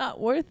just not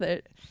worth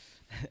it.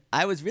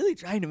 I was really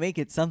trying to make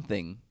it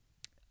something.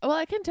 Well,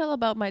 I can tell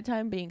about my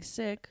time being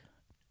sick.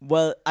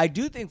 Well, I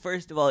do think,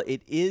 first of all,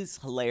 it is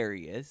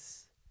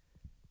hilarious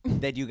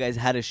that you guys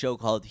had a show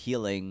called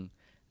Healing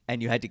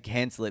and you had to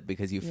cancel it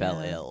because you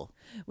fell ill.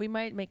 We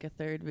might make a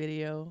third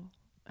video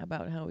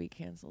about how we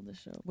canceled the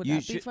show. Would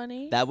that be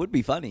funny? That would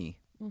be funny.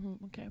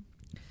 Mm-hmm, okay.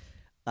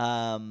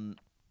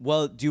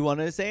 Well, do you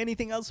want to say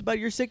anything else about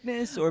your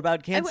sickness or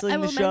about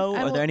canceling the show?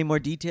 Are there any more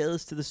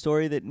details to the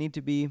story that need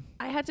to be?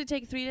 I had to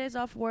take 3 days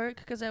off work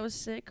because I was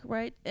sick,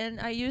 right? And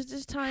I used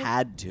this time. I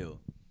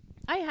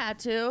had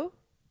to.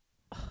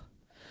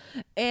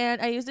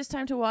 And I used this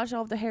time to watch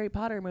all of the Harry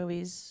Potter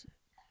movies.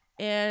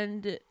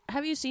 And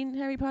have you seen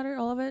Harry Potter,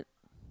 all of it?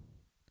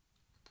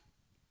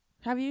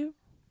 Have you?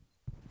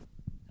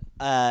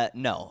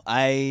 No.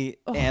 I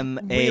am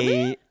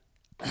really?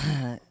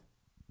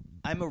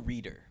 I'm a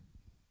reader.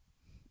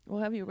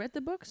 Well, have you read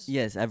the books?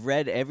 Yes, I've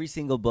read every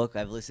single book.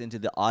 I've listened to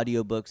the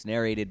audiobooks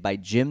narrated by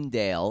Jim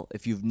Dale.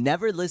 If you've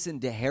never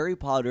listened to Harry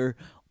Potter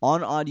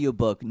on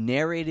audiobook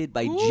narrated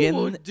by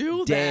Jim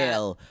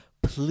Dale,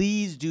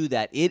 please do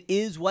that. It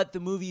is what the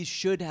movies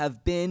should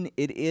have been.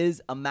 It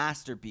is a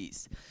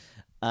masterpiece.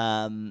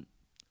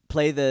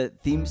 Play the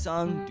theme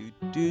song. Do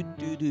do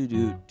do do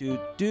do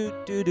do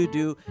do do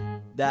do.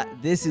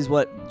 This is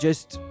what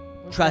just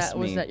trust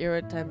me. Was that your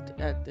attempt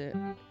at the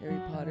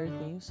Harry Potter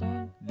theme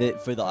song?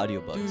 For the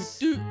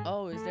audiobooks.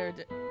 Oh, is there?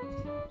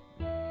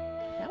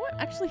 Now I'm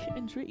actually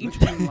intrigued.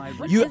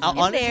 You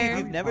honestly, if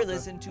you've never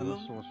listened to them,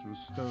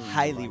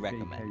 highly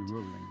recommend.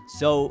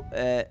 So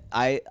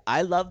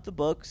I love the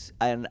books,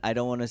 and I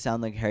don't want to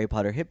sound like a Harry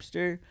Potter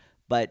hipster,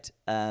 but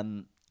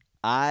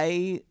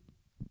I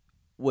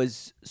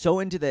was so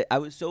I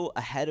was so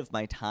ahead of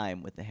my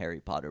time with the Harry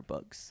Potter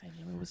books. I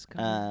knew it was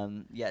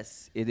coming.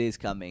 Yes, it is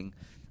coming.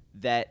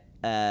 That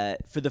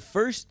for the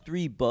first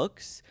 3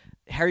 books,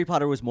 Harry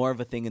Potter was more of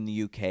a thing in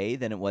the UK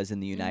than it was in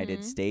the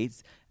United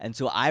States. And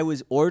so I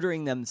was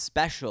ordering them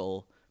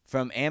special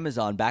from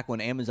Amazon back when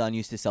Amazon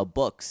used to sell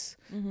books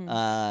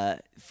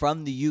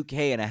from the UK.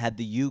 And I had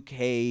the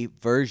UK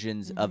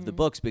versions of the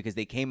books because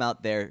they came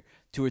out there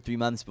 2 or 3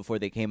 months before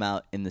they came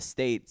out in the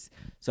States.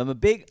 So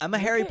I'm a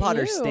Harry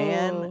Potter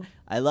stan.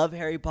 I love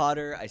Harry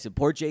Potter. I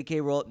support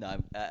J.K. Rowling. No,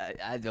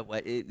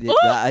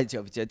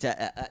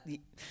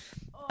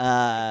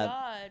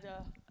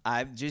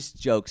 I'm just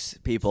jokes,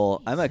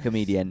 people. I'm a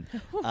comedian.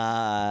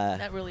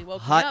 That really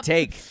woke me hot up.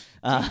 take.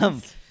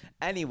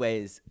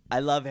 Anyways, I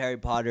love Harry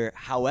Potter.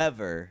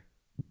 However,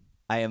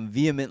 I am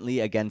vehemently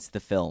against the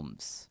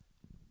films.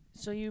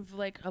 So you've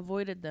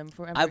avoided them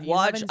forever. I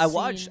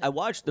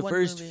watched the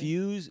first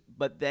few,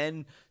 but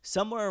then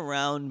somewhere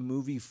around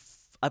movie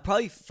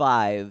probably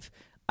 5,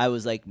 I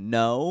was like,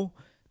 no.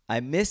 I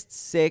missed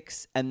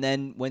 6, and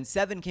then when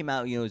 7 came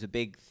out, it was a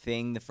big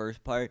thing, the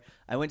first part.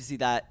 I went to see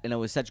that, and it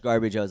was such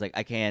garbage. I was like,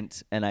 I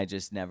can't, and I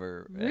just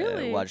never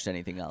watched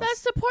anything else.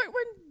 That's the part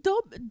when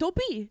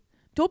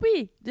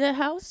Dobby, the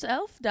house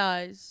elf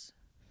dies.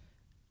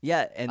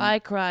 Yeah, and I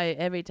cry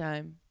every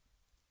time.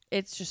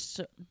 It's just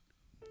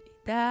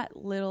that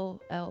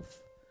little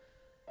elf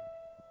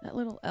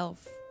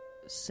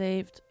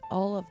saved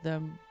all of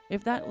them.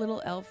 If that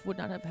little elf would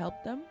not have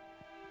helped them,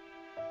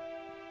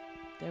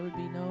 there would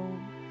be no...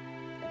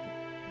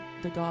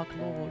 The Dark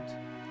Lord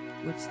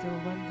would still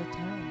run the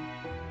town.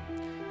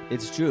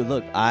 It's true.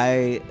 Look,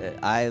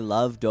 I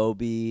love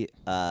Dobby.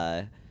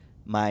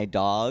 My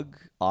dog,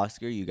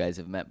 Oscar, you guys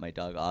have met my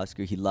dog,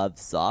 Oscar. He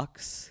loves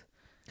socks.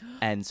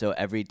 And so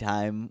every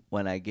time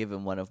when I give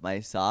him one of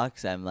my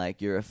socks, I'm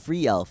like, you're a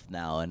free elf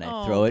now. And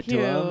I throw it to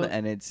him.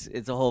 And it's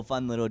a whole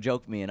fun little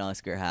joke me and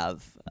Oscar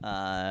have.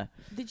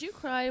 Did you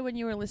cry when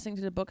you were listening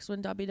to the books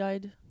when Dobby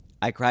died?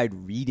 I cried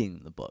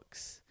reading the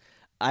books.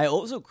 I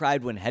also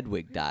cried when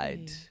Hedwig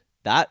died.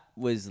 That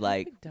was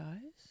like... Hedwig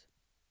dies?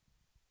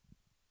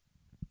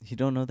 You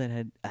don't know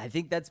that I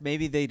think that's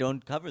maybe they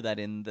don't cover that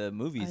in the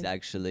movies,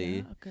 actually.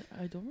 Yeah,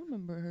 I don't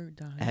remember her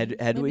dying.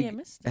 Hedwig, maybe I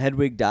missed it.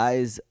 Hedwig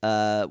dies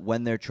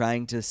when they're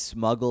trying to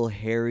smuggle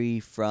Harry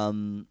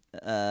from...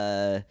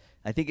 I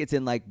think it's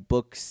in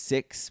book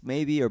 6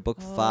 maybe, or book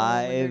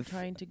 5. When they're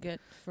trying to get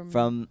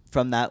from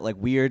that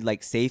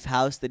weird safe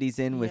house that he's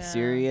in with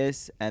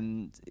Sirius.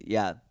 And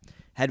yeah...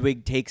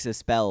 Hedwig takes a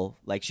spell.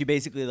 She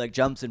basically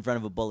jumps in front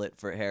of a bullet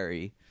for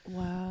Harry.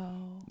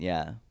 Wow.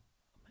 Yeah.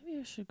 Maybe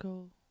I should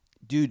go.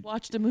 Dude,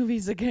 watch the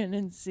movies again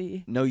and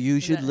see. no, you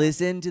should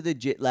listen to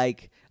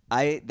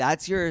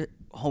that's your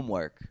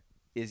homework.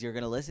 Is you're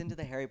gonna listen to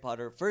the Harry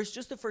Potter first,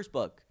 just the first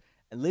book,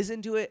 and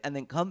listen to it, and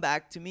then come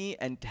back to me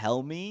and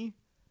tell me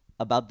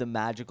about the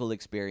magical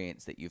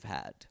experience that you've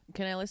had.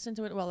 Can I listen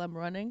to it while I'm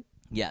running?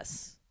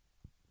 Yes.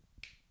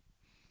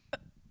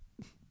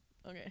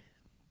 Okay.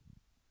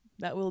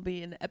 That will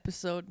be in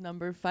episode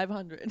number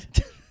 500.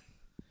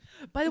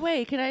 By the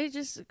way, can I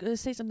just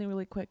say something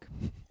really quick?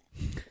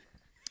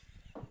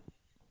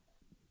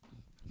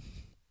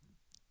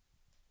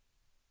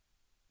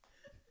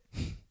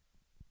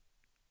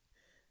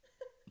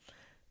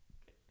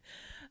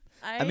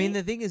 I mean,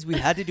 the thing is, we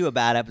had to do a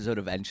bad episode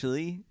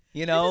eventually,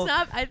 you know?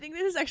 I think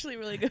this is actually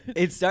really good.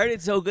 It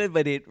started so good,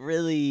 but it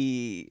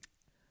really...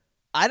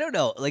 I don't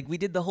know. Like, we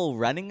did the whole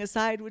running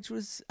aside, which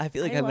was... I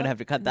feel like I'm going to have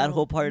to cut that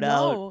whole part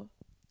out.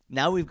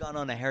 Now we've gone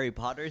on a Harry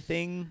Potter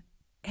thing.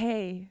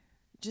 Hey,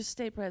 just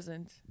stay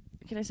present.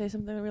 Can I say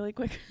something really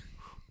quick?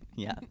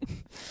 Yeah.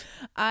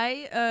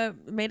 I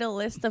made a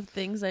list of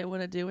things I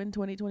want to do in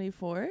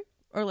 2024,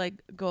 or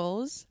like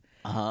goals.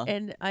 Uh-huh.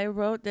 And I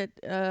wrote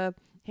that...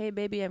 Hey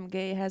Baby, I'm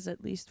Gay has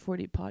at least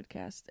 40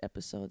 podcast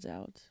episodes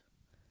out.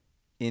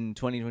 In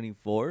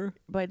 2024?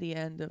 By the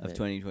end of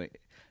 2020.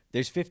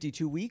 There's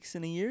 52 weeks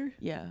in a year?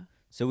 Yeah.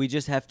 So we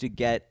just have to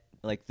get,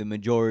 like, the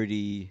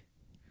majority...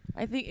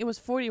 I think it was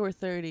 40 or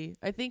 30.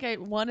 I think I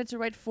wanted to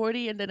write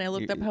 40, and then I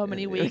looked up how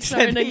many weeks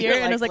are in a year,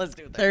 and I was like,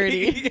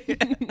 30.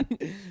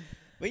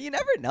 Well, you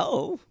never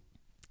know.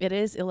 It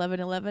is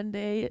 11/11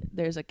 day.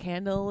 There's a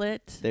candle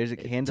lit. Today's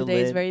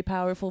Today's very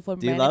powerful for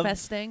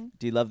manifesting.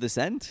 Do you love the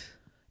scent?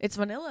 It's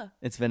vanilla.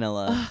 It's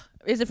vanilla.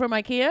 Is it from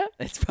IKEA?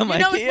 It's from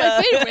IKEA.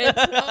 It's my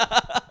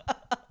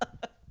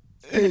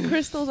favorite.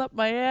 Crystals up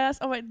my ass.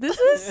 Oh my, this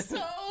is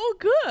so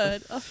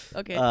good. Oh,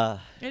 okay.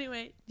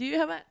 Anyway, do you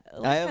have a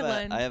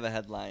headline? I have a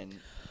headline.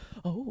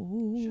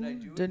 Oh, should I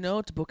do the it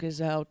notebook is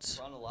out.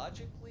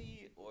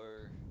 chronologically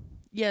or?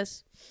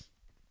 Yes.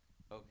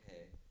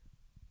 Okay.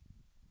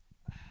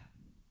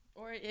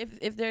 Or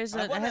if there's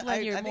a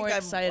headline you're more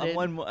excited.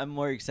 I'm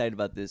more excited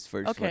about this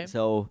first Okay. one.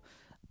 So,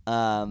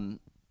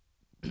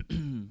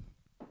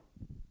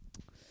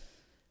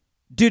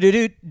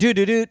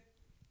 do.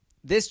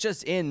 This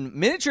just in.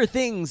 Miniature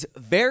things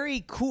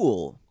very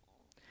cool.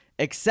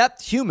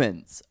 Except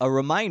humans. A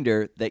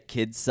reminder that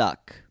kids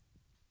suck.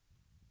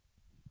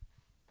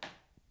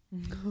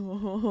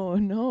 Oh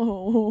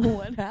no!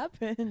 What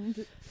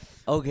happened?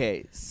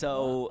 Okay,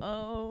 so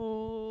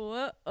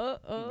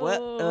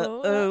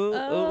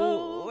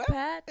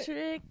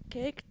Patrick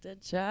kicked a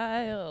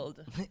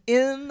child.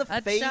 In the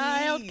A face.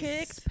 child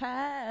kicked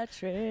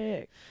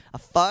Patrick. I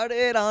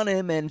farted on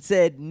him and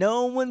said,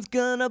 "No one's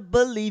gonna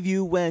believe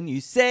you when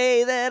you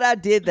say that I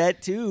did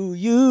that to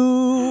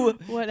you."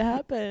 What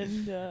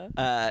happened?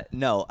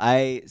 No,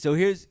 so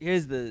here's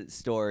the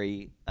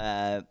story.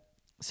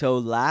 So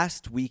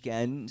last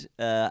weekend,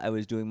 I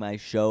was doing my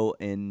show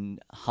in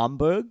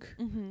Hamburg.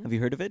 Mm-hmm. Have you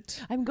heard of it?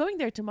 I'm going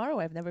there tomorrow.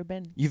 I've never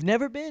been. You've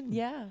never been?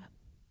 Yeah.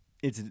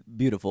 It's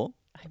beautiful.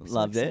 I'm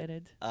Loved so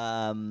excited.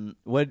 It.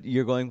 What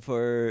you're going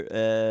for?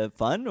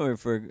 Fun or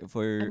for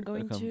I'm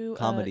going to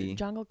comedy? A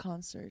jungle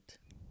concert.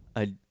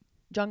 A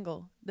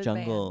Jungle. The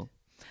jungle.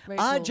 Band. Very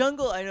cool.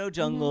 Jungle. I know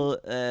Jungle.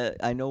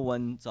 Mm-hmm. I know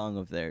one song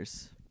of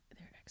theirs.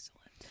 They're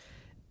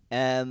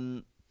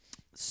excellent.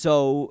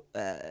 So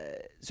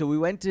we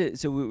went to.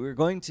 So we were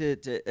going to.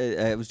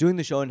 I was doing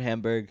the show in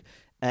Hamburg,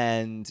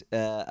 and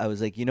I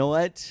was like, you know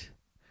what?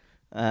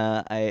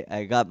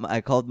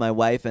 I called my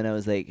wife and I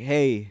was like,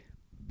 hey,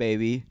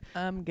 baby,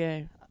 I'm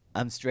gay.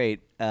 I'm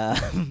straight.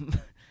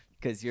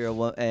 Because you're a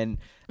woman.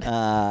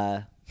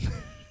 And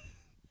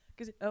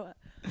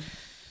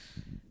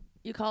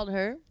you called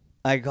her?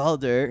 I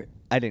called her.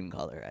 I didn't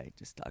call her. I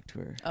just talked to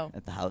her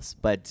at the house.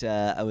 But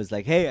I was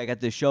like, hey, I got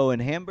this show in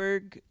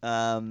Hamburg.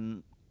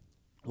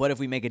 What if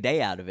we make a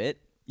day out of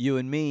it? You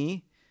and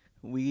me.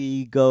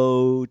 We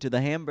go to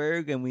the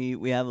Hamburg and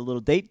we have a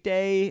little date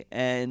day.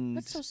 And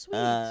that's so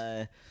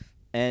sweet.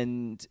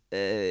 And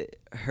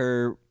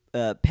her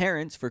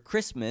parents for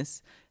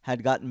Christmas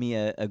had gotten me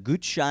a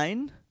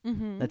Gutschein.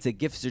 Mm-hmm. That's a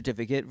gift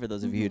certificate for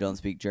those of you who don't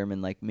speak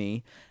German like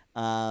me.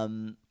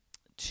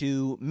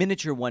 To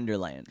Miniature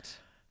Wonderland.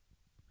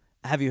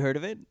 Have you heard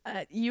of it?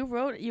 You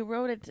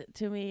wrote it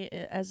to me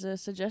as a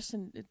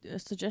suggestion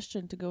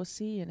to go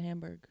see in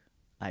Hamburg.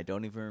 I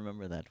don't even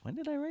remember that. When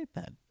did I write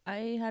that?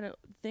 I had a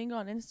thing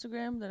on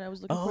Instagram that I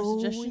was looking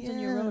for suggestions,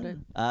 and you wrote it.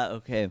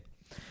 Okay.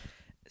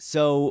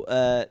 So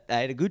I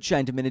had a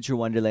Gutschein to Miniature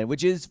Wonderland,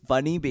 which is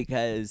funny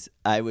because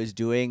I was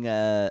doing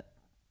so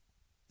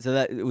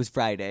that it was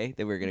Friday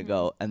that we were gonna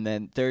go, and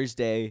then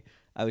Thursday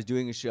I was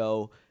doing a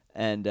show.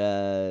 And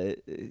I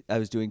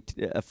was doing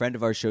a friend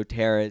of our show,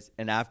 Tara's,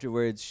 and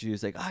afterwards she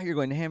was like, "Oh, you're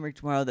going to Hamburg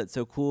tomorrow? That's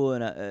so cool!"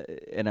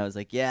 And I was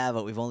like, "Yeah,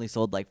 but we've only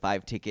sold like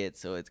 5 tickets,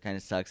 so it kind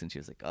of sucks." And she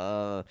was like,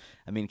 "Oh,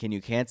 I mean, can you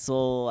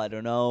cancel? I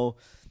don't know."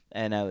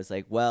 And I was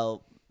like,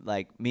 "Well,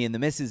 like me and the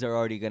missus are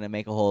already gonna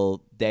make a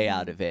whole day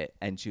out of it.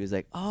 And she was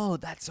like, oh,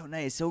 that's so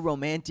nice, so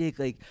romantic,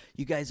 like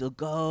you guys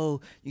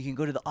will you can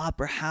go to the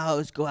opera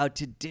house, go out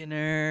to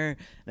dinner.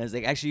 And I was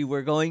like, actually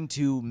we're going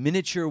to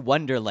Miniature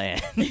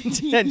Wonderland.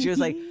 And she was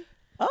like,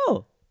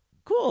 oh,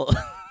 cool.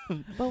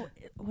 But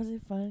was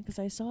it fun? Because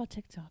I saw a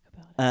TikTok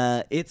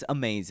about it. It's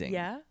amazing.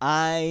 Yeah?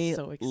 I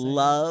So excited.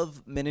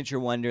 love Miniature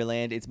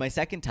Wonderland. It's my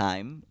second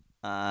time.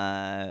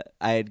 I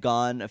had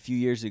gone a few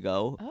years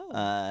ago.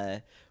 Oh.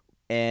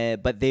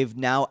 But they've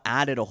now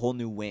added a whole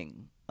new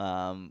wing.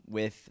 So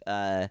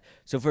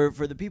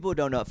for the people who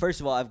don't know, first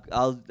of all,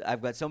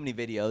 I've got so many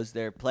videos.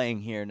 They're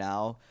playing here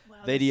now. Wow,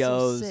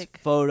 Videos, that's so sick.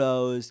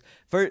 photos.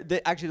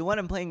 Actually, the one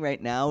I'm playing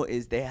right now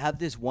is they have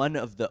this one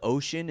of the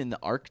ocean in the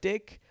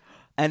Arctic.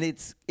 And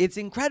it's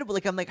incredible.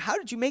 Like I'm like, how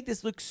did you make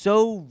this look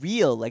so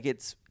real? Like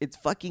it's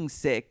fucking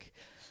sick.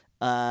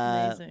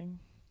 Amazing.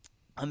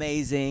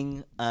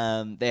 Amazing.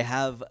 They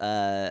have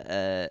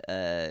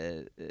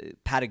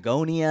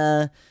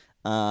Patagonia,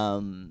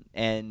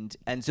 and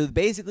so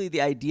basically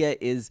the idea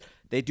is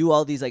they do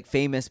all these like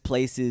famous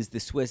places, the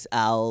Swiss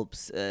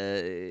Alps,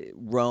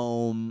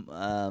 Rome,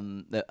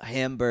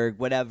 Hamburg,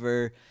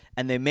 whatever,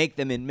 and they make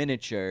them in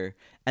miniature.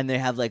 And they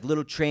have like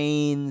little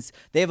trains.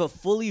 They have a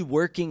fully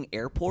working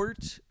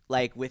airport,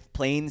 like with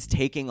planes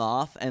taking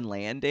off and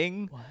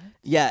landing. What?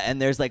 Yeah, and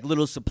there's like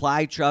little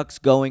supply trucks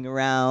going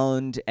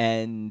around,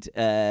 and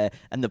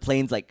the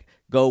planes like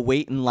go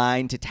wait in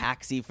line to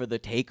taxi for the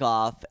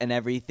takeoff and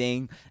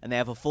everything. And they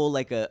have a full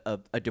like a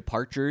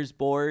departures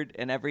board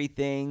and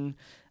everything.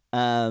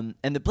 And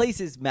the place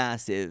is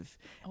massive.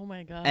 Oh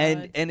my God.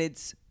 And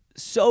it's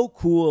so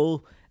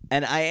cool.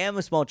 And I am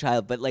a small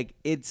child, but like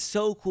it's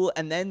so cool.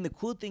 And then the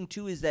cool thing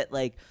too is that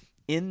like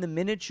in the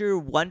Miniature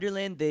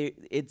Wonderland,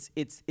 it's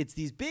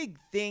these big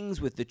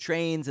things with the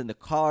trains and the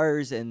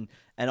cars and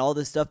all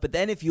this stuff. But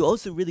then if you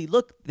also really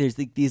look, there's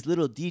like these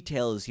little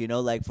details, you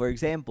know, like for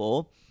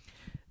example,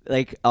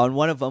 like on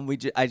one of them,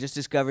 I just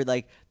discovered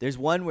like there's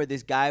one where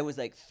this guy was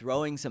like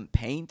throwing some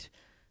paint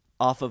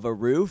off of a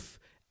roof.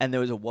 And there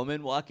was a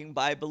woman walking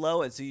by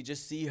below. And so you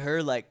just see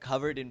her like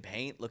covered in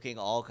paint looking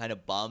all kind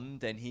of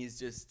bummed. And he's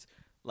just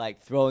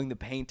like throwing the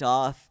paint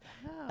off.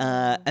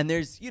 Wow. And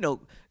there's, you know,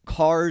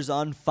 cars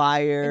on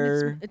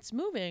fire. And it's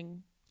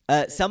moving.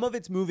 Some of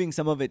it's moving,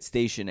 some of it's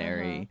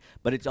stationary,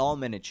 but it's all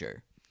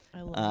miniature.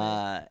 I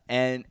love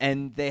it.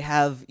 And they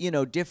have, you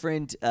know,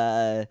 different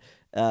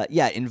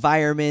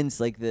environments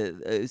like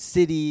the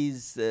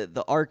cities,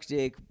 the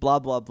Arctic, blah,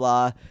 blah,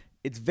 blah.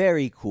 It's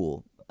very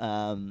cool.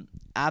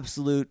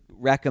 Absolute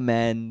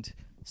recommend.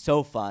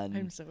 So fun.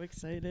 I'm so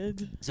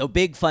excited. So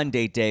big fun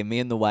date day. Me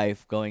and the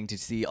wife going to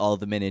see all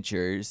the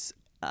miniatures.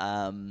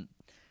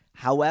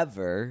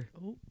 However,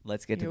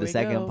 let's get to the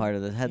second part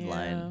of the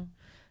headline. Yeah.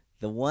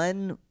 The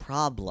one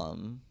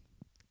problem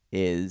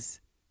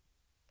is,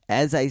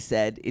 as I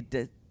said,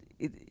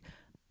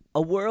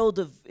 a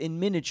world in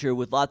miniature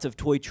with lots of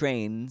toy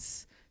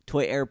trains,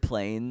 toy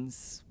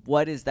airplanes.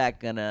 What is that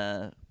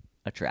gonna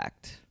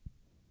attract?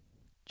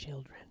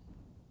 Children.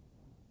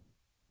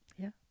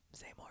 Yeah.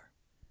 Say more.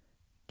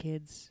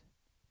 Kids.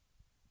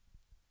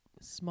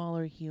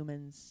 Smaller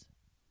humans.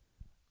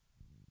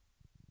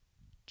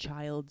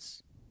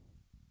 Childs.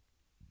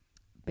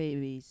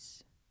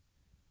 Babies.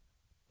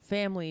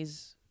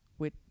 Families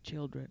with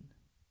children.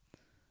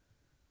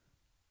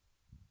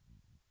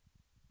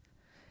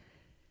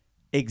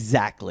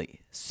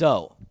 Exactly.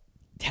 So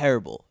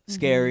terrible,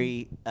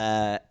 scary,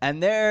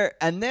 and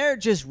they're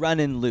just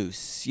running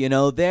loose. You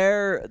know,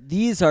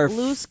 these are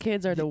Loose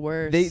kids are the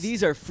worst.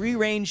 These are free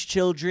range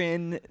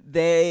children.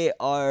 They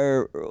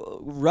are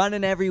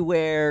running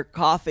everywhere,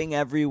 coughing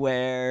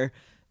everywhere.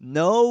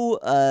 No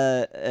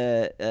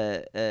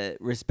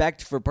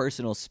respect for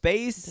personal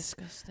space.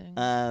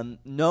 Disgusting.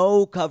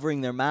 No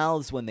covering their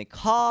mouths when they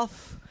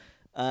cough.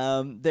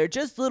 They're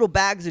just little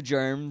bags of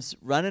germs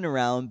running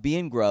around,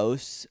 being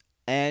gross.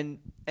 And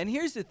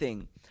here's the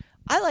thing.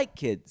 I like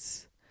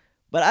kids,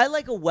 but I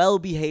like a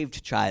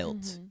well-behaved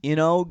child. You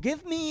know,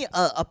 give me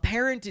a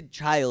parented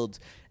child.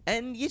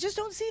 And you just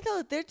don't see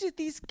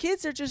these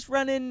kids are just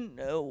running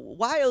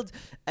wild.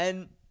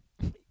 And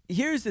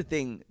here's the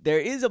thing. There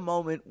is a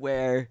moment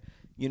where,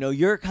 you know,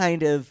 you're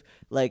kind of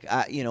like,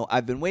 you know,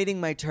 I've been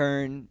waiting my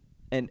turn.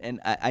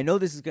 And I know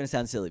this is going to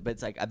sound silly, but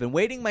it's like I've been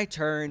waiting my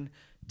turn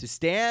to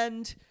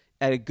stand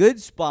at a good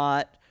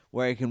spot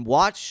where I can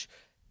watch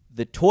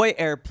the toy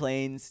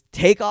airplanes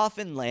take off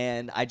and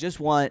land. I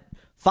just want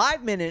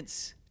 5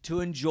 minutes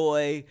to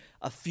enjoy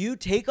a few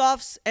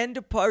takeoffs and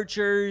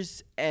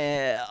departures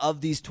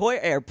of these toy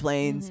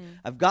airplanes.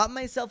 I've got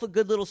myself a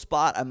good little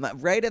spot. I'm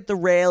right at the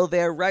rail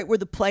there, right where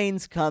the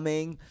plane's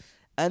coming.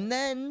 And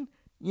then,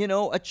 you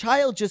know, a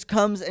child just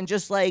comes and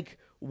just like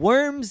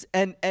worms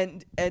and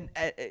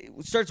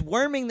starts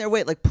worming their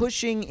way, like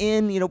pushing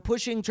in, you know,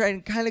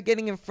 trying, kind of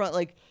getting in front,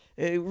 like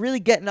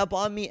really getting up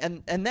on me.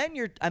 And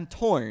then I'm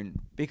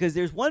torn because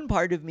there's one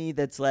part of me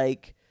that's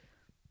like,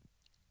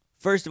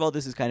 first of all,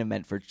 this is kind of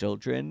meant for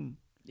children.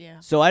 Yeah.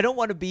 So I don't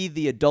want to be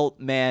the adult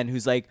man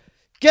who's like,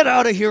 get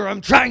out of here. I'm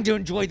trying to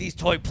enjoy these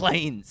toy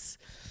planes.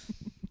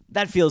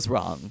 that feels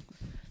wrong.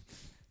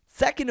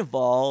 Second of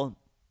all,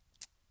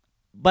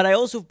 but I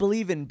also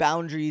believe in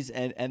boundaries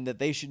and that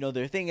they should know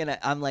their thing. And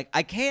I'm like,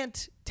 I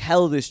can't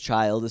tell this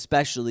child,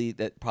 especially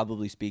that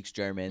probably speaks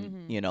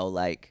German,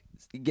 like,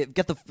 get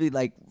the,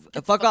 like,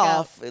 fuck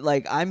off. Out.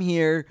 Like, I'm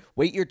here.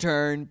 Wait your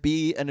turn.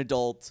 Be an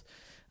adult.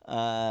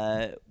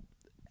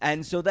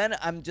 And so then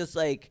I'm just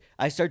like,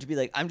 I start to be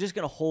like, I'm going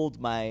to hold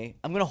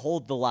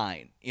the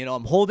line.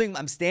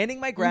 I'm standing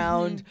my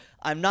ground.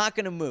 I'm not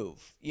going to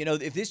move.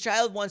 If this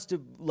child wants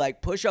to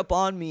like push up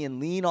on me and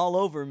lean all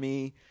over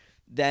me,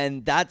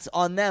 then that's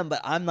on them, but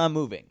I'm not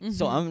moving.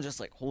 So I'm just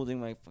like holding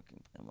my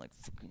fucking, I'm like,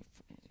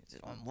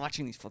 I'm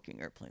watching these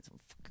fucking airplanes.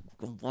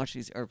 I'm watching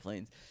these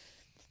airplanes.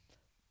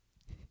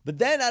 But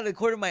then out of the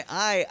corner of my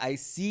eye, I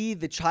see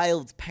the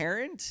child's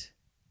parent.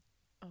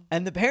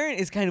 And the parent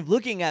is kind of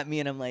looking at me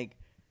and I'm like,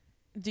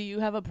 do you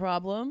have a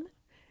problem?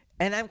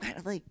 And I'm kind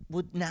of like,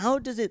 well, now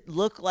does it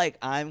look like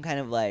I'm kind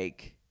of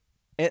like,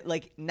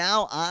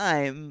 now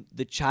I'm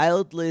the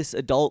childless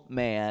adult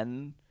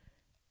man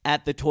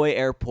at the toy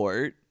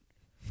airport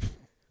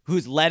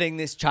who's letting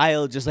this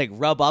child just like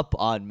rub up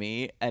on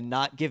me and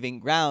not giving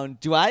ground.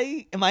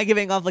 Am I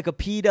giving off like a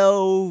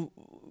pedo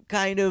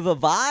kind of a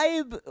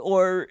vibe,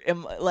 or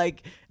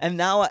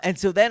and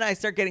so then I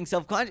start getting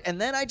self-conscious and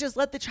then I just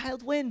let the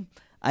child win.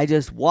 I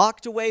just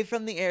walked away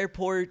from the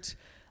airport.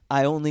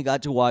 I only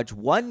got to watch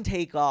one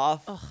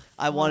takeoff.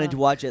 I wanted to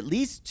watch at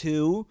least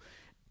two.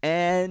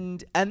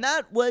 And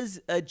that was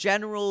a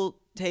general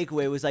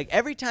takeaway. It was like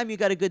every time you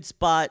got a good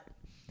spot,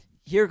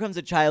 here comes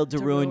a child to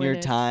ruin your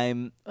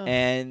time.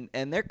 And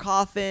they're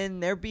coughing,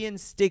 they're being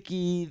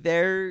sticky,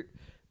 they're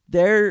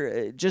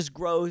just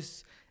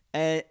gross.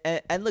 And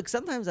look,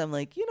 sometimes I'm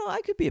like,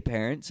 I could be a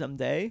parent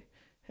someday.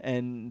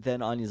 And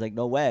then Anya's like,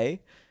 no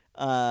way.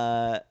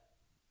 But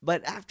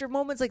after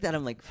moments like that,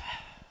 I'm like,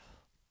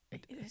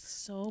 it's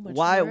so much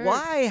why work.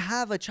 Why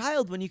have a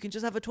child when you can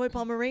just have a toy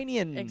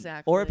Pomeranian?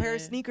 Exactly. Or a pair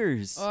of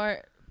sneakers.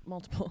 Or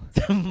multiple.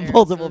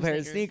 Multiple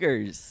pairs of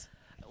sneakers.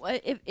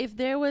 If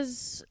there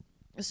was...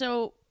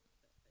 So,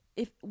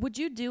 would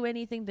you do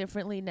anything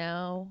differently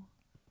now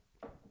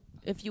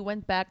if you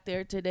went back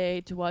there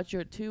today to watch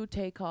your two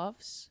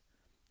takeoffs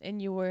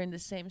and you were in the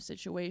same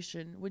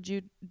situation? Would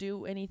you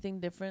do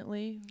anything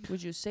differently?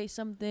 Would you say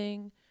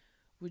something?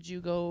 Would you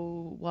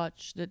go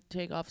watch the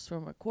takeoffs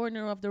from a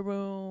corner of the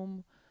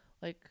room?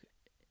 Like,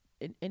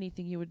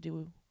 anything you would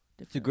do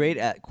differently? It's a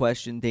great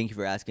question. Thank you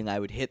for asking. I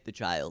would hit the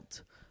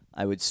child.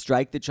 I would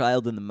strike the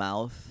child in the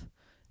mouth,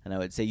 and I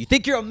would say, "You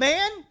think you're a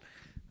man?"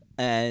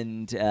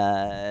 And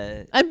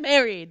I'm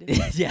married.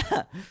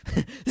 Yeah.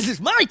 This is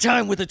my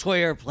time with the toy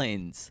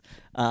airplanes.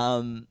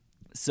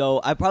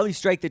 So I probably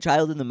strike the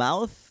child in the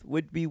mouth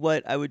would be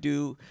what I would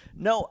do.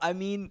 No, I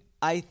mean,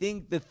 I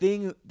think the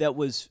thing that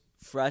was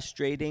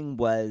frustrating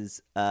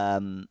was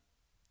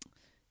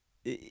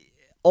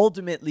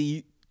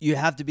ultimately you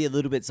have to be a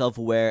little bit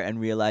self-aware and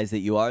realize that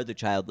you are the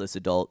childless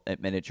adult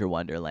at Miniature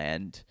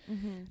Wonderland.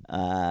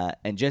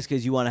 And just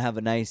because you want to have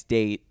a nice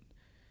date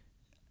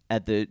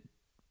at the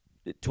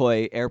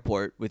toy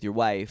airport with your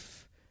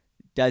wife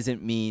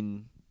doesn't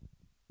mean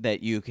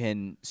that you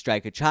can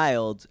strike a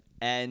child.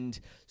 And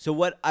so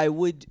what I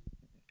would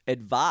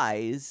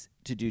advise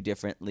to do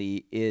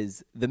differently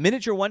is the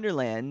Miniature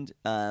Wonderland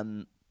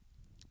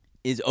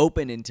is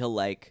open until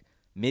like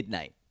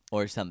midnight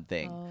or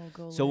something.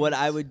 So what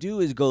I would do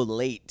is go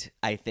late,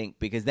 I think,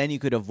 because then you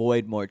could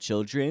avoid more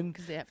children.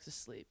 Because they have to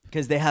sleep.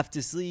 Because they have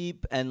to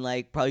sleep and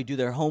like probably do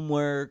their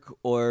homework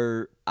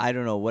or I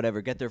don't know,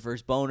 whatever, get their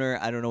first boner.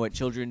 I don't know what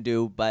children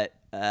do, but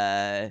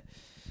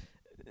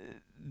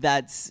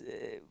that's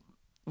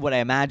what I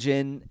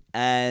imagine.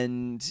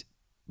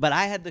 But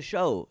I had the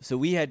show, so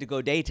we had to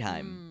go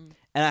daytime.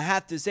 And I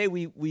have to say,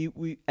 we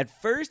at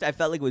first I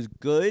felt like it was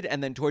good,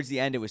 and then towards the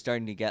end it was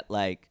starting to get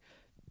like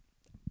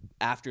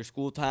after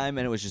school time,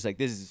 and it was just like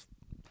this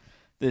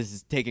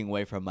is taking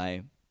away from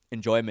my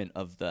enjoyment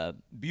of the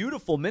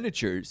beautiful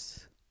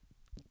miniatures.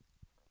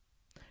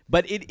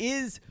 But it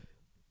is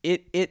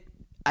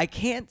I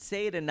can't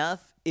say it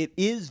enough. It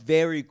is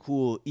very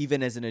cool,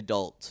 even as an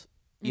adult.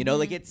 You know,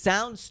 like it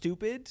sounds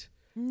stupid.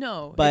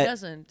 No, but, it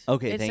doesn't.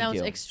 Okay, it sounds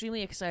you.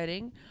 extremely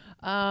exciting.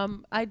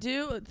 I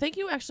do thank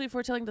you actually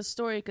for telling the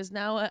story, because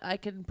now I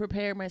can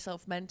prepare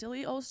myself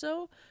mentally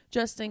also,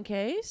 just in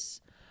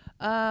case.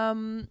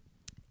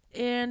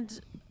 And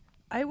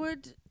I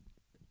would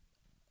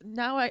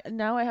now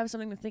I have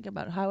something to think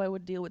about how I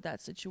would deal with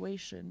that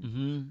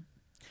situation.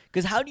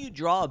 Because how do you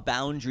draw a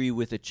boundary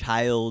with a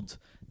child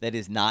that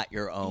is not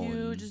your own?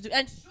 You just do.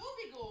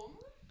 Entschuldigung.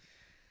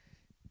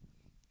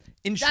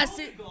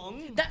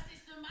 Entschuldigung. Das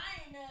ist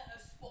mein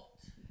Spot.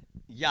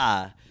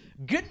 Ja.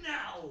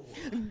 Genau.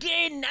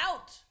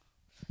 Out.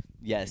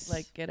 Yes.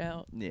 Like get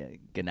out. Yeah,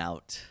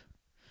 out.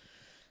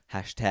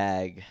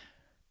 Hashtag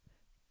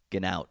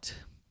out.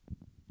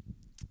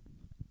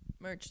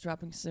 Merch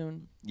dropping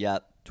soon.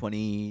 Yep,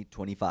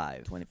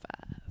 2025.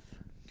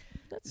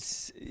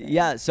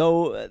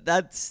 So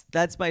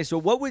that's my. So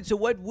what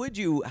would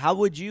you? How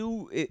would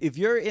you? If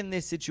you're in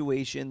this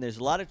situation, there's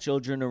a lot of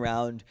children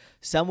around.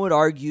 Some would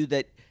argue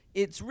that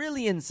it's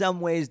really in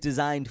some ways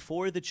designed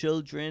for the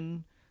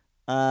children.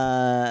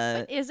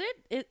 But is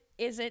it?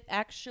 Is it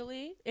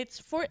actually? It's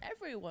for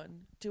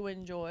everyone to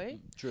enjoy.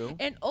 True.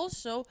 And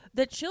also,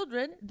 the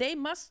children, they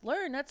must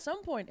learn at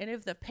some point. And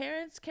if the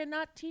parents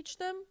cannot teach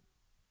them,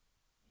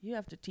 you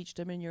have to teach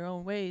them in your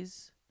own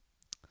ways.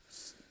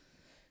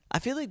 I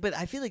feel like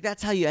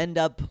that's how you end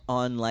up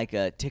on like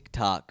a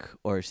TikTok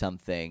or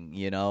something,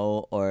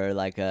 or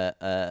like a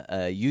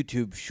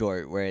YouTube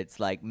short where it's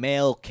like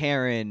male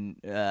Karen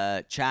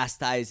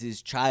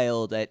chastises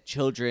child at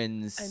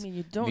children's museum. I mean,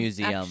 you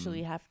don't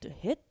actually have to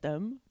hit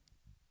them.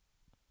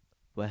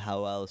 But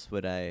how else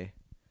would I?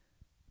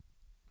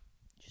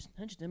 Just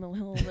nudge them a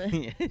little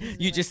bit.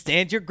 You just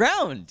stand your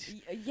ground.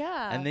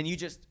 Yeah. And then you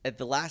just at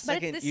the last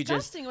second you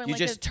just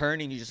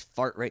turn and you just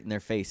fart right in their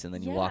face and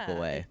then you walk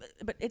away.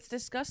 But it's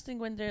disgusting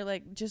when they're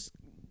like just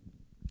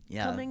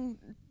coming.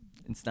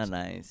 It's not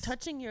nice.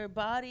 Touching your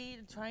body,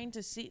 trying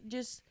to see.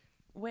 Just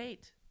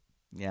wait.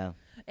 Yeah.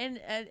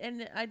 And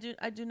I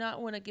do not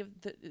want to give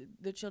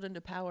the children the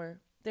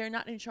power. They're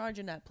not in charge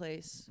in that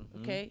place.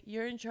 Mm-hmm. Okay,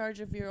 you're in charge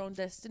of your own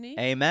destiny.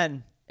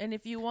 Amen. And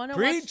if you want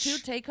to watch 2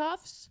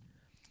 takeoffs,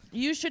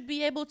 you should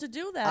be able to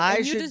do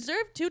that. You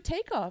deserve 2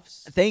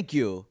 takeoffs. Thank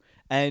you.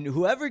 And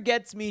whoever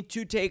gets me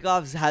 2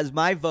 takeoffs has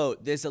my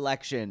vote this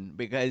election,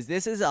 because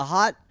this is a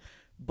hot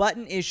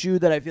button issue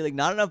that I feel like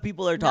not enough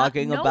people are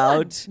talking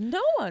about.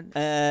 No one.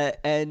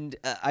 And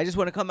I just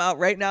want to come out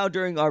right now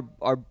during our.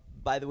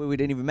 By the way, we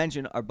didn't even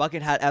mention our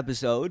bucket hat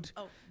episode.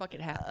 Oh,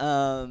 bucket hat.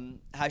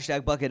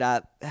 Hashtag bucket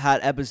hat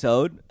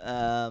episode.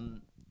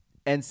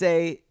 And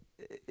say,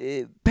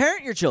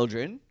 parent your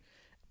children.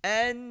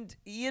 And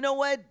you know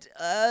what?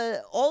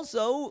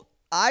 Also,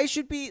 I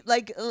should be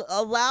like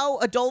allow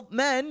adult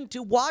men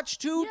to watch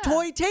 2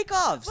 toy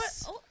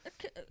takeoffs.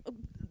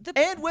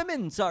 And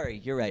women.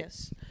 Sorry, you're right.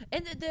 Yes.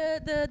 And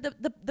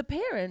the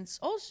parents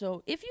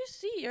also, if you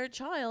see your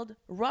child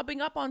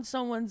rubbing up on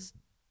someone's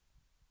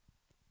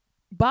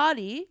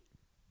body,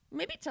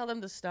 maybe tell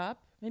them to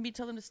stop. Maybe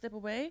tell them to step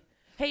away.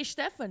 Hey,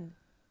 Stefan,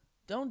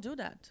 don't do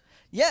that.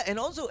 Yeah, and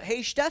also,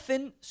 hey,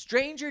 Stefan,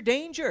 stranger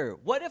danger.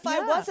 What if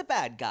I was a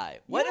bad guy?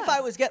 What if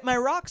I was getting my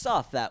rocks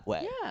off that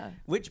way? Yeah.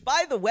 Which,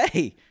 by the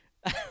way,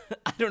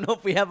 I don't know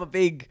if we have a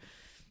big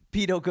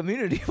pedo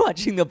community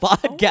watching the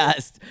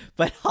podcast,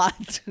 but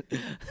hot.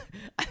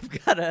 I've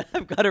got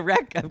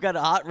a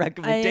hot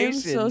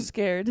recommendation. I am so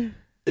scared.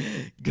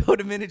 Go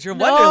to Miniature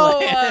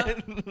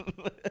Wonderland.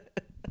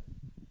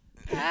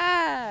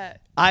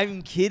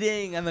 I'm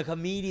kidding. I'm a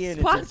comedian.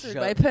 Sponsored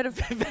by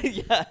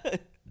pedophiles. Yeah.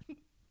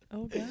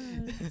 Oh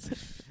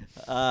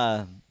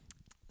God.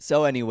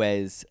 So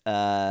anyways,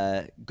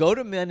 go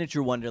to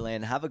Miniature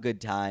Wonderland, have a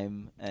good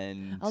time,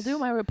 and I'll do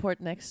my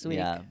report next week.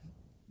 Yeah.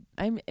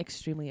 I'm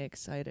extremely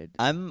excited.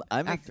 I'm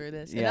after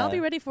this, and I'll be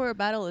ready for a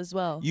battle as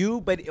well.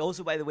 But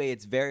also, by the way,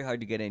 it's very hard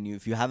to get in.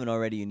 If you haven't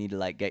already, you need to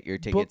like get your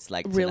tickets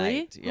tonight.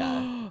 Really?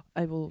 Yeah.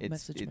 I will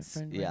message my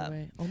friend right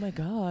away. Oh my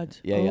God.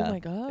 My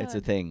God. It's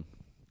a thing.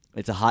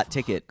 It's a hot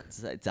ticket.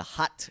 It's a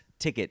hot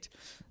ticket.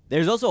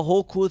 There's also a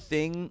whole cool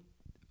thing.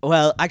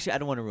 Well, actually, I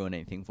don't want to ruin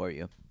anything for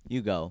you.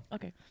 You go.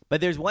 Okay. But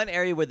there's one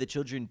area where the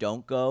children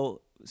don't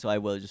go, so I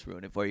will just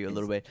ruin it for you a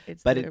little bit.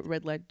 It's the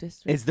red light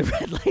district. It's the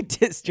red light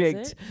district.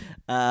 Is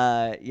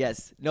it?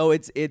 Yes. No,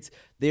 it's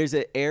there's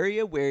an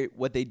area where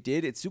what they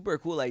did, it's super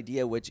cool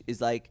idea, which is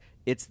like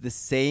it's the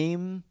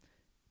same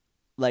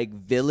like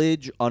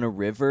village on a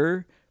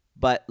river,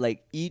 but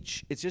like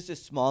it's just a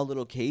small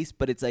little case,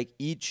 but it's like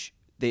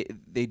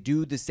they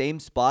do the same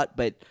spot,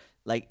 but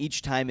like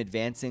each time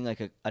advancing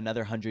like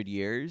another 100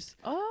 years.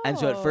 Oh. And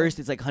so at first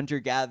it's like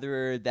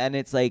hunter-gatherer, then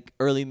it's like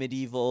early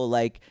medieval,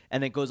 like,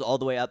 and it goes all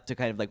the way up to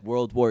kind of like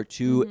World War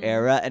II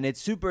era. And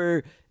it's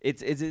super,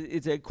 it's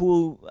a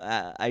cool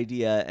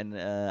idea, and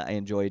I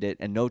enjoyed it.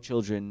 And no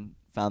children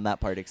found that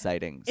part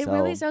exciting. It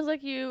really sounds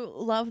like you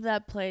love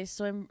that place.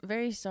 So I'm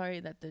very sorry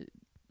that the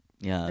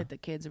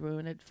kids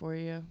ruined it for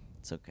you.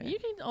 It's okay. You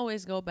can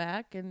always go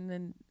back, and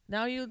then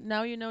now you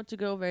know to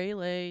go very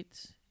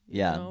late.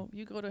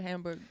 You go to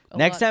Hamburg.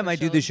 Next time I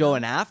do the show,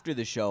 and after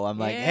the show, I'm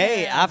like,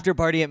 hey, after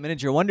party at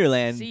Miniature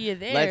Wonderland. See you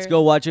there. Let's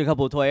go watch a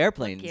couple of toy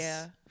airplanes.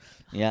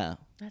 Yeah.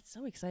 That's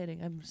so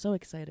exciting. I'm so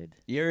excited.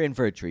 You're in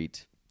for a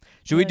treat.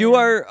 Should we do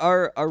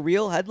our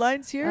real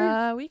headlines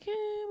here? We can.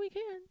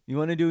 You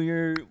want to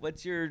do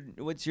what's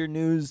your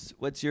news?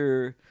 What's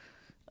your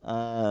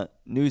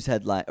news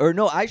headline? Or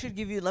no,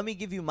 let me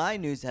give you my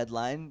news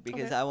headline,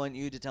 because I want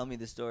you to tell me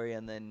the story,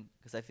 and then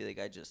because I feel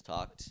like I just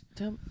talked.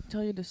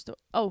 Tell you the story.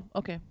 Oh,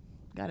 okay.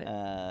 Got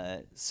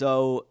it.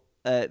 So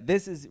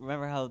this is,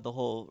 remember how the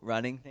whole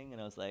running thing,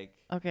 and I was like,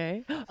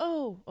 okay.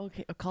 Oh,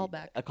 okay. A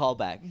callback. A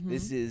callback. Mm-hmm.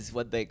 This is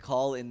what they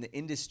call in the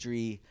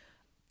industry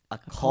a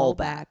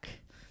callback.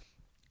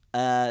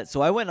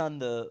 So I went on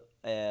the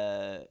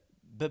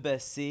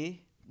BBC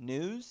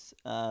News.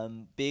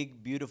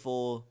 Big,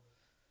 beautiful.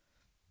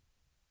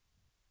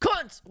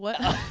 Cunts! What?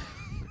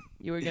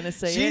 You were gonna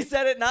say she it. She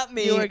said it, not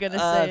me. You were gonna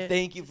say it.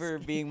 Thank you for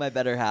being my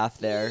better half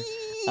there.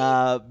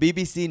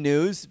 BBC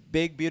News,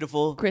 big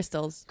beautiful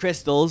crystals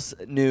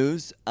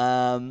news.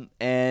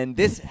 And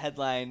this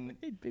headline,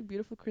 big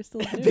beautiful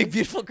crystals. Big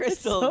beautiful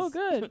crystals. It's so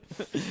good.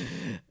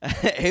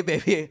 Hey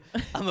baby,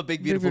 I'm a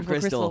big beautiful,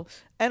 crystal,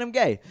 and I'm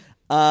gay.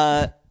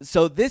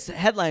 So this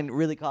headline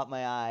really caught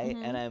my eye,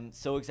 and I'm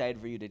so excited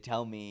for you to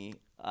tell me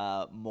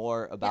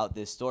more about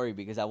this story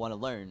because I want to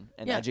learn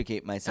and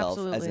educate myself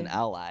as an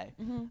ally.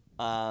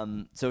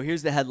 So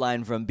here's the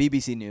headline from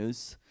BBC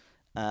News,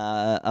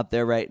 up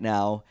there right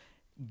now.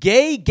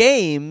 Gay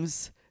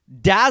games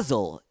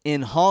dazzle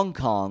in Hong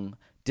Kong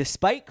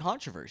despite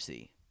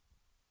controversy.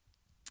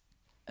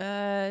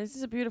 This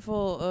is a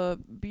beautiful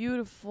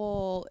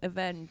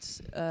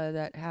event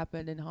that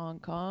happened in Hong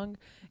Kong.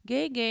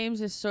 Gay games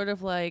is sort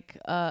of like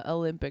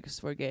Olympics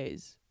for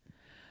gays.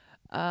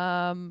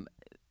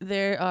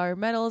 There are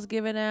medals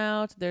given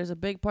out. There's a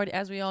big party,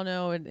 as we all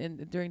know,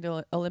 during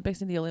the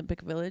Olympics in the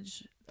Olympic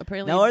Village.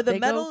 Apparently, now are the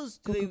medals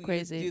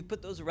crazy? Do you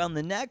put those around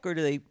the neck, or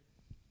do they?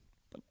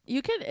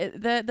 You can.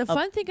 The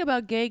fun thing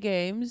about gay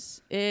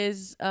games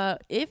is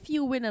if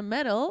you win a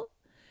medal,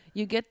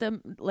 you get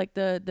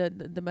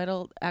the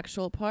medal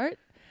actual part,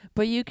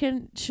 but you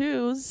can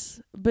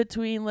choose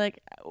between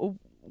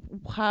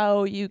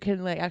how you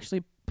can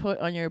actually put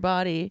on your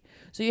body.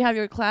 So you have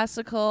your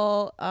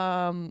classical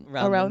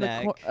around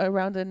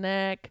the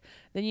neck.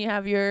 Then you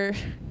have your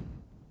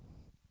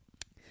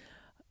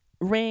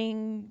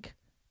ring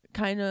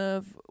kind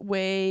of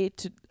way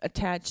to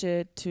attach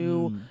it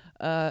to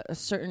a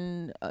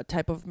certain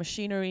type of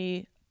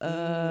machinery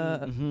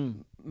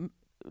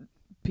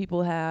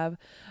people have.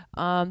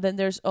 Then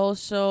there's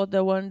also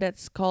the one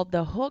that's called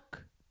the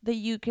hook that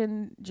you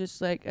can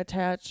just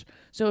attach.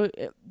 So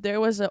there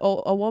was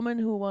a woman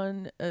who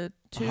won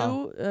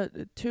two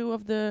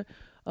of the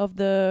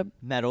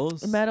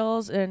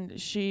medals,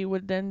 and she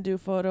would then do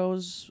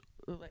photos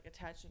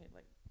attaching it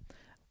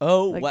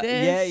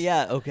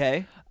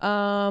okay.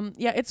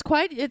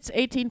 It's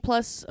 18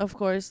 plus, of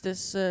course,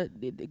 this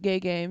gay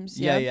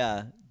games.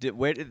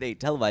 Where did they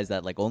televise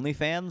that?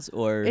 OnlyFans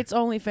or? It's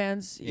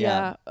OnlyFans.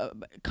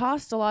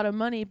 Cost a lot of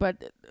money,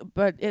 but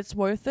it's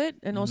worth it,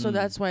 and also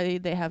that's why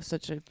they have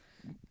such a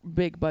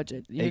big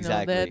budget. You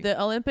know, the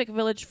Olympic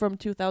Village from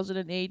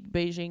 2008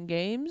 Beijing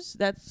Games.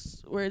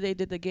 That's where they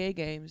did the gay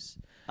games.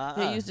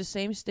 They used the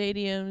same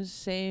stadiums,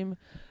 same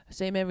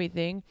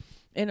everything.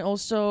 And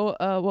also,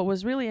 what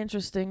was really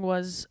interesting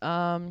was,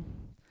 sorry,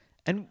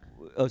 go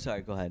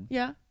ahead.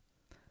 Yeah.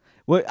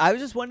 Well, I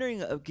was just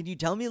wondering, could you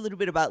tell me a little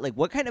bit about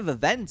what kind of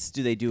events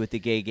do they do with the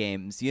gay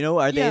games?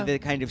 Are they the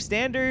kind of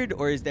standard,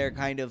 or is there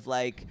kind of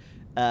is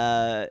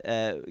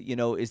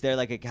there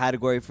a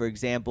category, for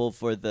example,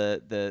 for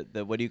the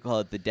what do you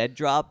call it, the dead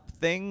drop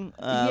thing?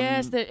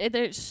 Yes,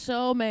 there's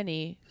so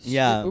many.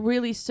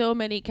 Really so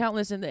many,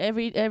 countless, and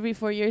every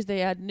 4 years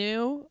they add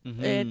new,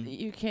 and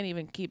you can't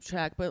even keep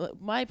track. But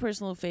my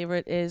personal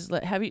favorite is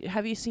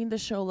have you seen the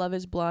show Love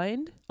Is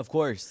Blind? Of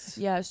course.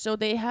 Yeah, so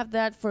they have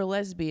that for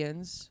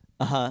lesbians.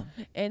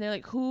 And they're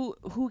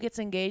who gets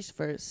engaged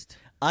first?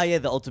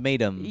 The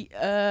ultimatum.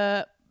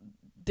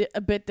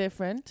 A bit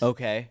different.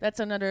 Okay, that's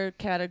another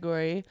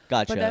category.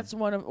 Gotcha. But that's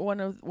one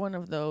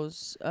of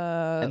those.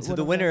 And so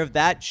the winner of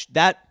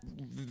that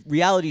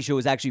reality show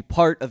is actually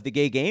part of the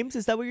gay games.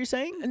 Is that what you're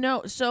saying?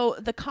 No. So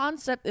the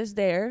concept is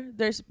there.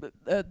 There's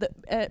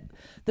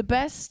the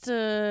best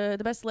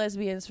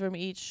lesbians from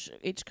each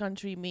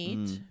country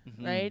meet,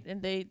 right?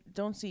 And they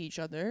don't see each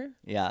other.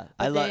 Yeah,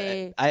 I love.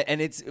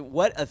 And it's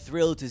what a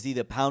thrill to see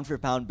the pound for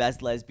pound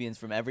best lesbians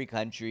from every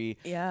country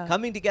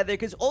coming together.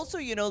 Because also,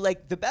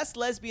 the best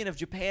lesbian of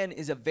Japan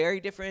is a very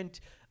different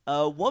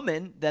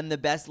woman than the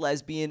best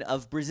lesbian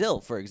of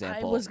Brazil, for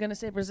example. I was gonna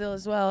say Brazil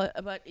as well,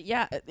 but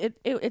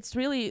it's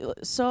really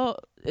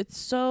it's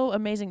so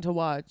amazing to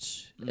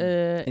watch.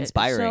 Inspiring. It's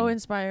so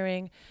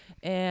inspiring,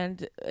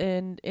 and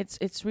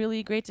it's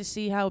really great to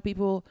see how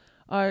people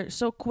are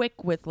so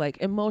quick with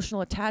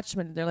emotional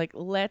attachment. They're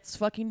let's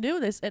fucking do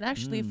this. And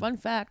actually, fun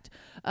fact,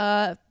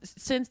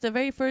 since the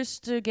very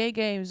first gay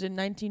games in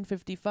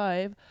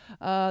 1955,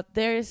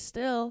 there is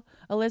still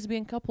a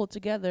lesbian couple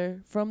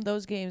together from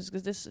those games,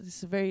 because this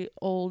is a very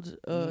old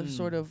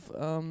sort of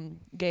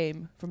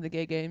game from the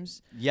gay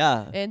games.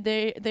 Yeah. And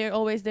they're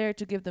always there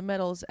to give the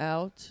medals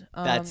out.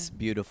 That's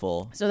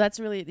beautiful. So that's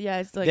really,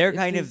 it's they're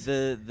kind of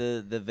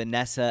the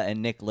Vanessa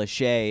and Nick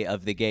Lachey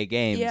of the gay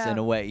games in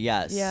a way.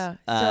 Yes. Yeah.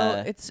 So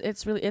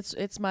it's really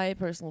it's my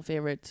personal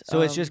favorite. So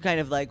it's just kind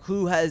of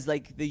who has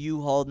the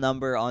U-Haul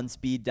number on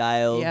speed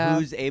dial,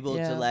 who's able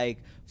to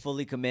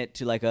fully commit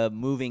to a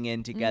moving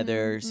in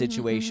together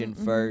situation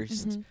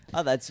first.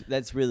 Oh,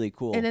 that's really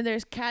cool. And then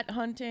there's cat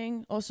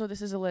hunting. Also,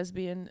 this is a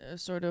lesbian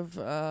sort of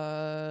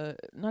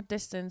not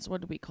distance.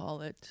 What do we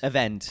call it?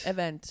 Event.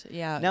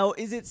 Yeah. Now,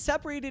 is it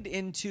separated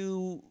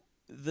into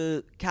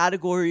the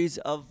categories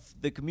of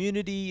the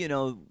community?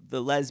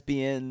 The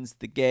lesbians,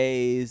 the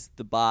gays,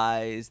 the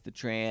bis, the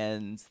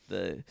trans,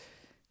 the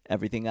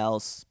everything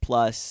else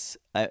plus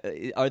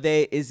are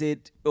they is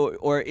it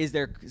or is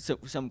there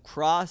some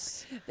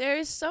cross? There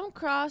is some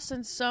cross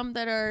and some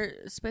that are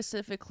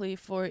specifically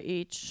for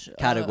each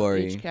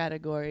category.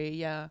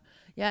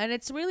 Yeah, and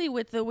it's really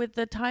with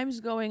the times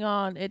going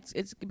on,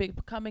 it's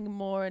becoming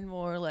more and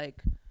more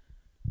like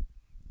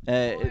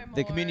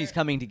the community's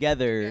coming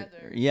together.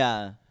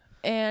 Yeah,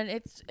 and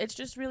it's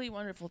just really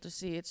wonderful to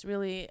see. It's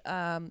really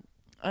I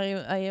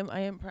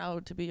am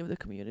proud to be of the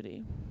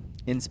community.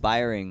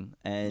 Inspiring,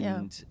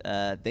 and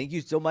thank you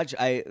so much.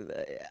 I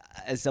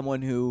as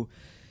someone who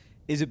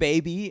is a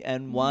baby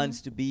and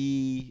wants to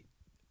be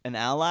an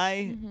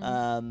ally,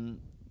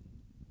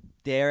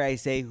 dare I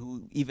say,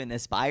 who even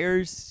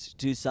aspires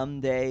to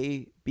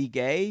someday be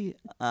gay,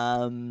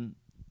 then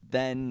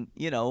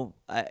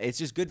it's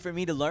just good for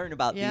me to learn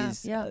about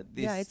these it's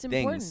things.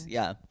 important.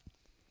 Yeah.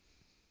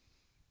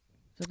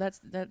 So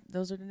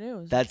those are the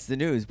news. That's the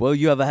news. Well,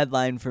 you have a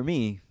headline for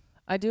me.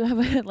 I do have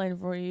a headline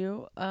for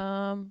you.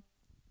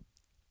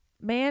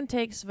 Man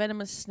takes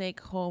venomous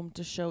snake home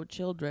to show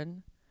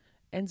children,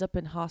 ends up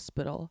in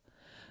hospital.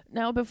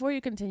 Now, before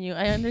you continue,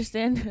 I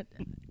understand that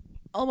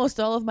almost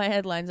all of my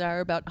headlines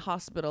are about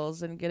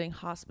hospitals and getting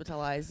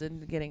hospitalized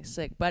and getting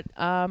sick, but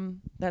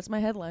that's my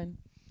headline.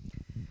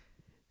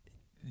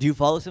 Do you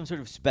follow some sort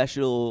of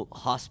special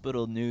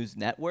hospital news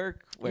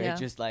network where it's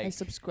just like I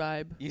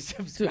subscribe? You To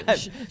subscribe.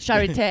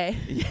 Charité.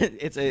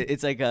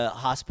 It's like a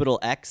Hospital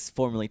X,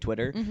 formerly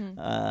Twitter.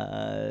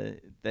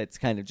 That's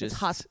kind of just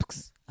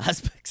Hospics.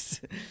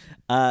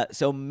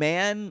 So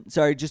man,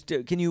 sorry,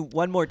 can you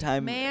one more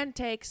time? Man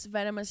takes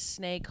venomous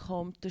snake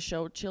home to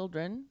show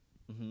children.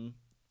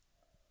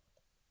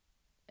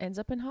 Ends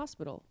up in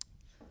hospital.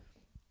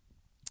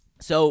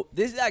 So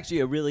this is actually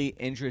a really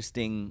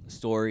interesting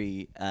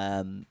story.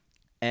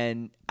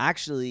 And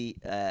actually,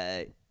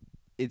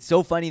 it's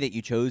so funny that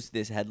you chose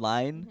this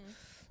headline,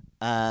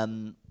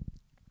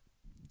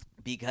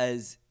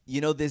 because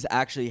this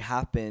actually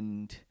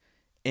happened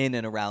in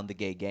and around the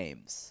gay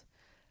games.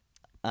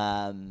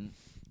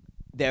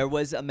 There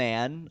was a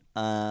man,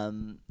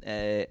 dare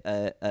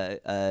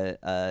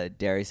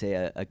I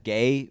say, a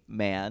gay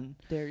man.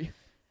 Dare you?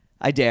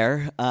 I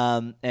dare.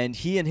 And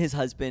he and his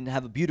husband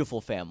have a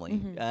beautiful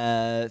family.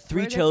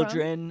 3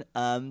 children.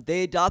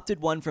 They adopted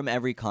one from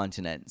every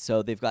continent.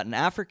 So they've got an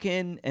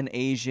African, an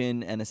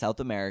Asian, and a South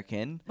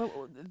American. But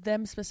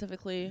them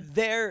specifically?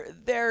 They're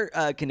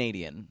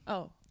Canadian.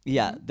 Oh.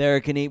 Yeah,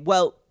 they're Canadian.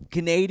 Well,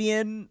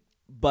 Canadian,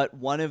 but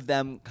one of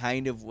them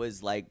kind of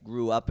was like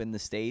grew up in the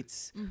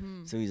States.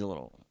 So he's a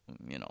little,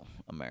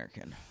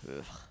 American.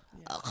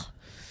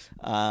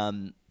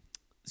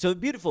 So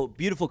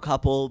beautiful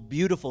couple,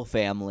 beautiful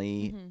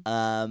family.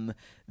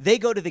 They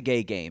go to the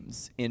gay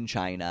games in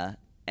China,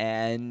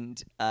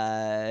 and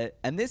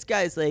this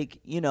guy's like,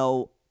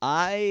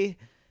 I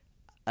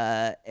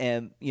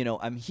am,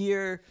 I'm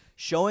here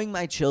showing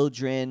my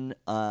children,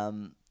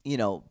 for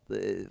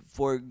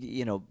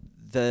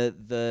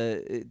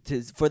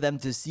for them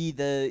to see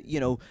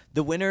the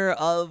winner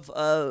of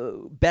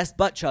best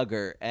butt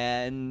chugger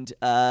and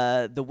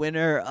the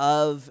winner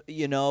of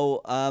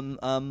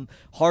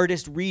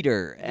hardest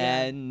reader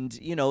and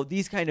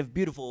these kind of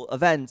beautiful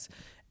events,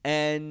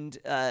 and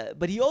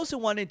but he also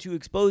wanted to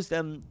expose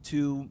them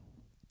to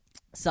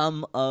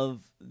some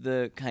of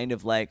the kind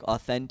of like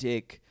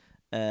authentic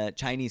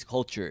Chinese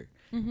culture.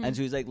 And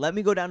so he's like, let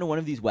me go down to one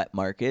of these wet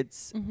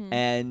markets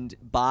and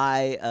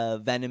buy a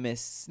venomous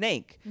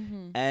snake.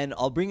 And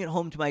I'll bring it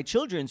home to my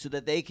children so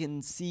that they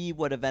can see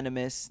what a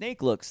venomous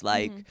snake looks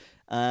like.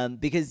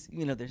 Because,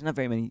 there's not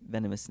very many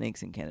venomous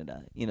snakes in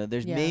Canada.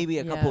 There's maybe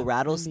a couple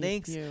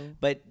rattlesnakes,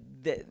 but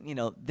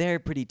they're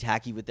pretty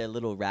tacky with their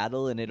little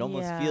rattle, and it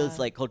almost feels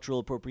like cultural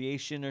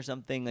appropriation or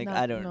something. Like,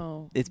 I don't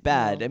know. It's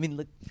bad. No. I mean,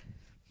 look.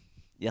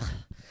 Yeah.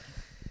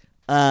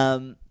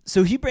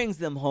 So he brings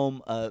them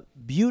home a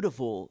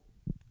beautiful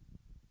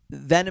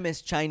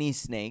venomous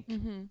Chinese snake,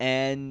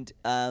 and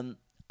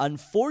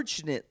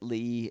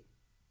unfortunately,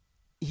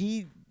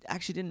 he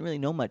actually didn't really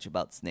know much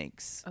about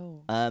snakes.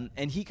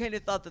 And he kind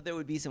of thought that there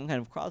would be some kind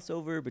of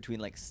crossover between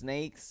like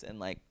snakes and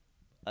like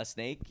a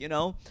snake,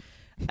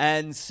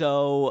 And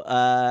so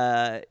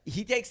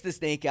he takes the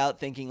snake out,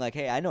 thinking like,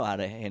 "Hey, I know how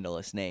to handle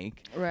a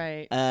snake."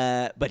 Right.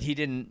 But he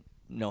didn't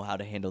know how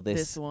to handle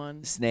this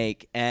one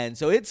snake, and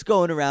so it's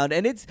going around,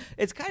 and it's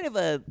kind of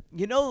a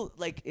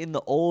like in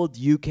the old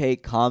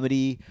UK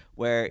comedy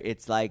where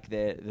it's like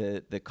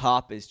the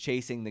cop is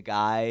chasing the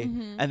guy,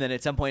 and then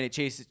at some point it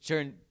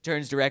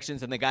turns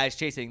directions, and the guy's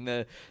chasing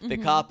the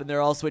cop, and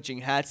they're all switching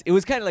hats. It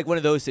was kind of like one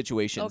of those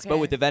situations, but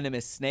with the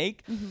venomous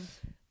snake.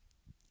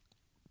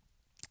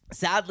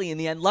 Sadly, in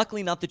the end,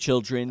 luckily not the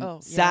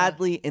children.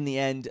 Sadly, in the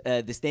end,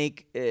 the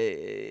snake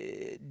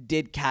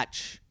did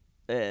catch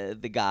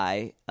the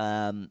guy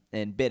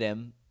and bit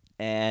him,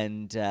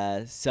 and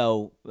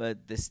so the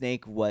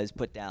snake was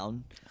put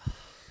down,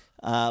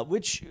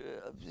 which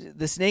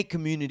the snake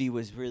community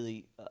was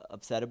really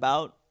upset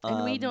about.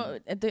 And we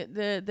don't.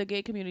 The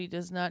gay community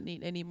does not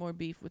need any more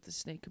beef with the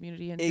snake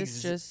community, and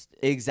this just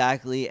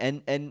exactly.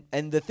 And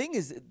the thing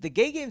is, the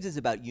gay games is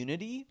about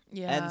unity.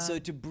 Yeah. And so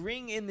to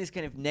bring in this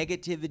kind of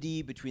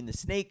negativity between the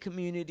snake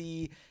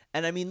community,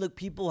 and I mean, look,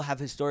 people have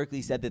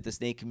historically said that the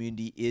snake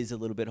community is a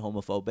little bit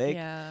homophobic.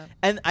 Yeah.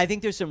 And I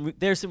think there's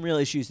some real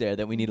issues there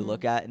that we need to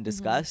look at and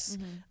discuss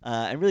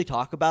and really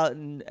talk about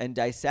and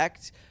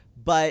dissect.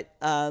 But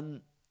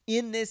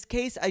in this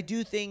case, I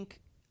do think.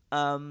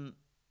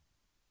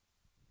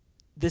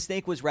 The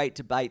snake was right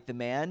to bite the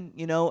man,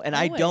 and Always.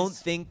 I don't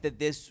think that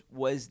this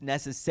was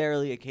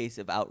necessarily a case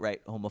of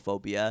outright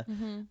homophobia.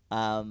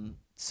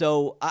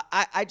 So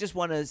I just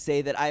want to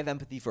say that I have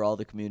empathy for all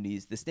the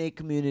communities, the snake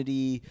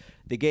community,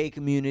 the gay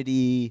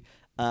community,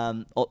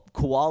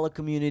 koala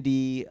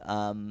community,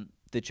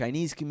 the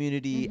Chinese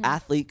community,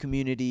 athlete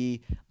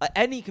community,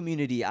 any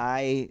community.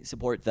 I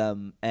support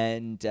them.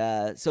 And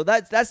so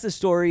that's the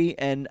story.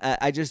 And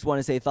I just want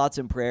to say thoughts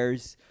and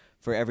prayers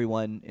for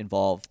everyone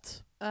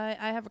involved.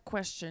 I have a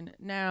question.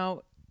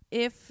 Now,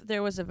 if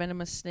there was a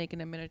venomous snake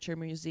in a miniature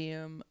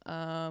museum,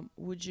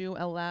 would you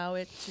allow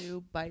it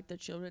to bite the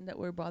children that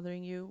were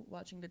bothering you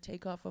watching the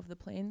takeoff of the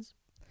planes?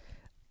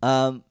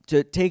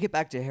 To take it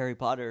back to Harry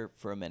Potter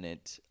for a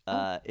minute,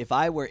 if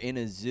I were in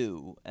a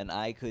zoo and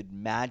I could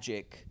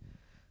magic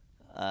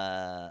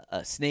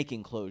a snake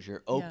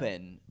enclosure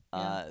open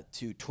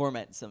to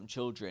torment some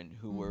children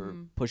who were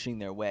pushing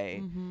their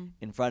way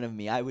in front of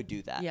me, I would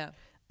do that. Yeah.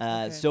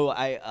 So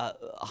I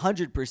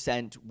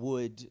 100%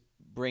 would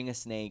bring a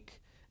snake.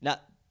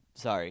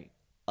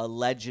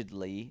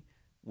 Allegedly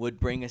would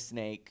bring a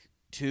snake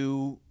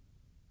to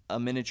a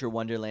miniature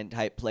Wonderland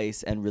type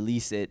place and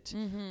release it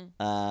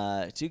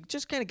to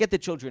just kind of get the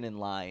children in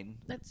line.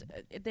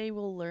 They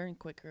will learn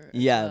quicker.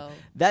 Yeah, well.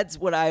 That's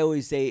what I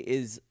always say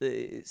is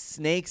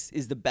snakes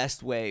is the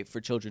best way for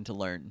children to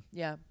learn.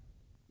 Yeah,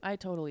 I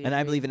totally agree. And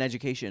I believe in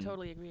education.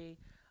 Totally agree.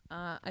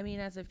 I mean,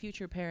 as a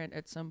future parent,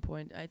 at some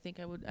point, I think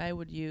I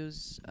would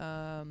use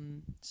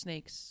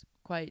snakes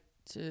quite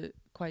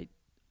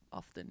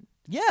often.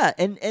 Yeah,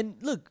 and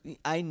look,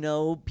 I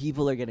know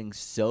people are getting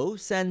so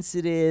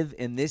sensitive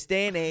in this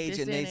day and age,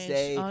 they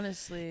say,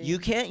 honestly, you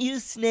can't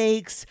use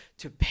snakes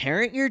to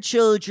parent your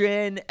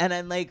children. And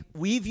I'm like,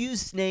 we've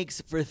used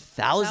snakes for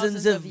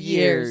thousands of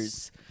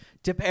years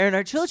to parent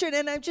our children,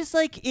 and I'm just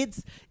like,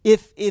 it's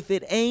if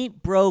it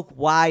ain't broke,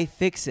 why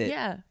fix it?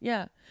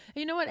 Yeah.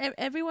 You know what?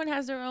 Everyone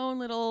has their own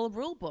little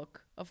rule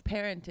book of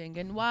parenting,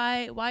 and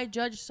why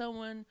judge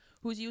someone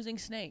who's using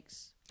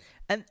snakes?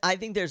 And I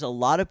think there's a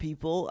lot of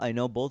people, I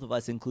know both of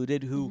us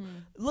included, who,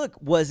 look,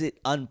 was it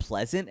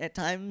unpleasant at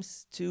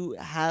times to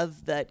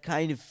have that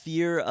kind of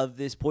fear of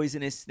this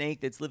poisonous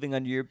snake that's living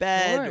under your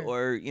bed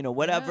or,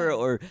 whatever,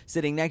 or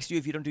sitting next to you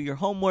if you don't do your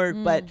homework.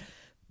 But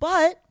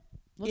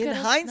look, in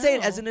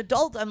hindsight, as an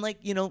adult, I'm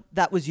like,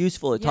 that was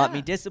useful. It taught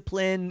me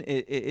discipline.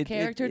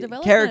 Character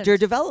development. Character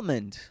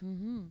development.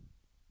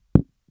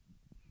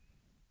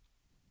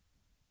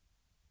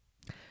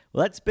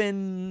 Well, that's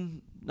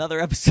been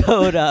another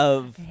episode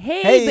of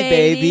Hey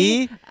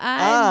Baby,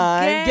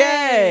 I'm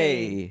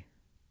gay.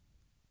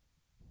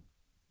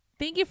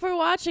 Thank you for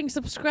watching.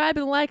 Subscribe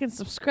and like and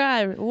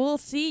subscribe. We'll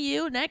see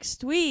you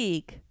next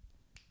week.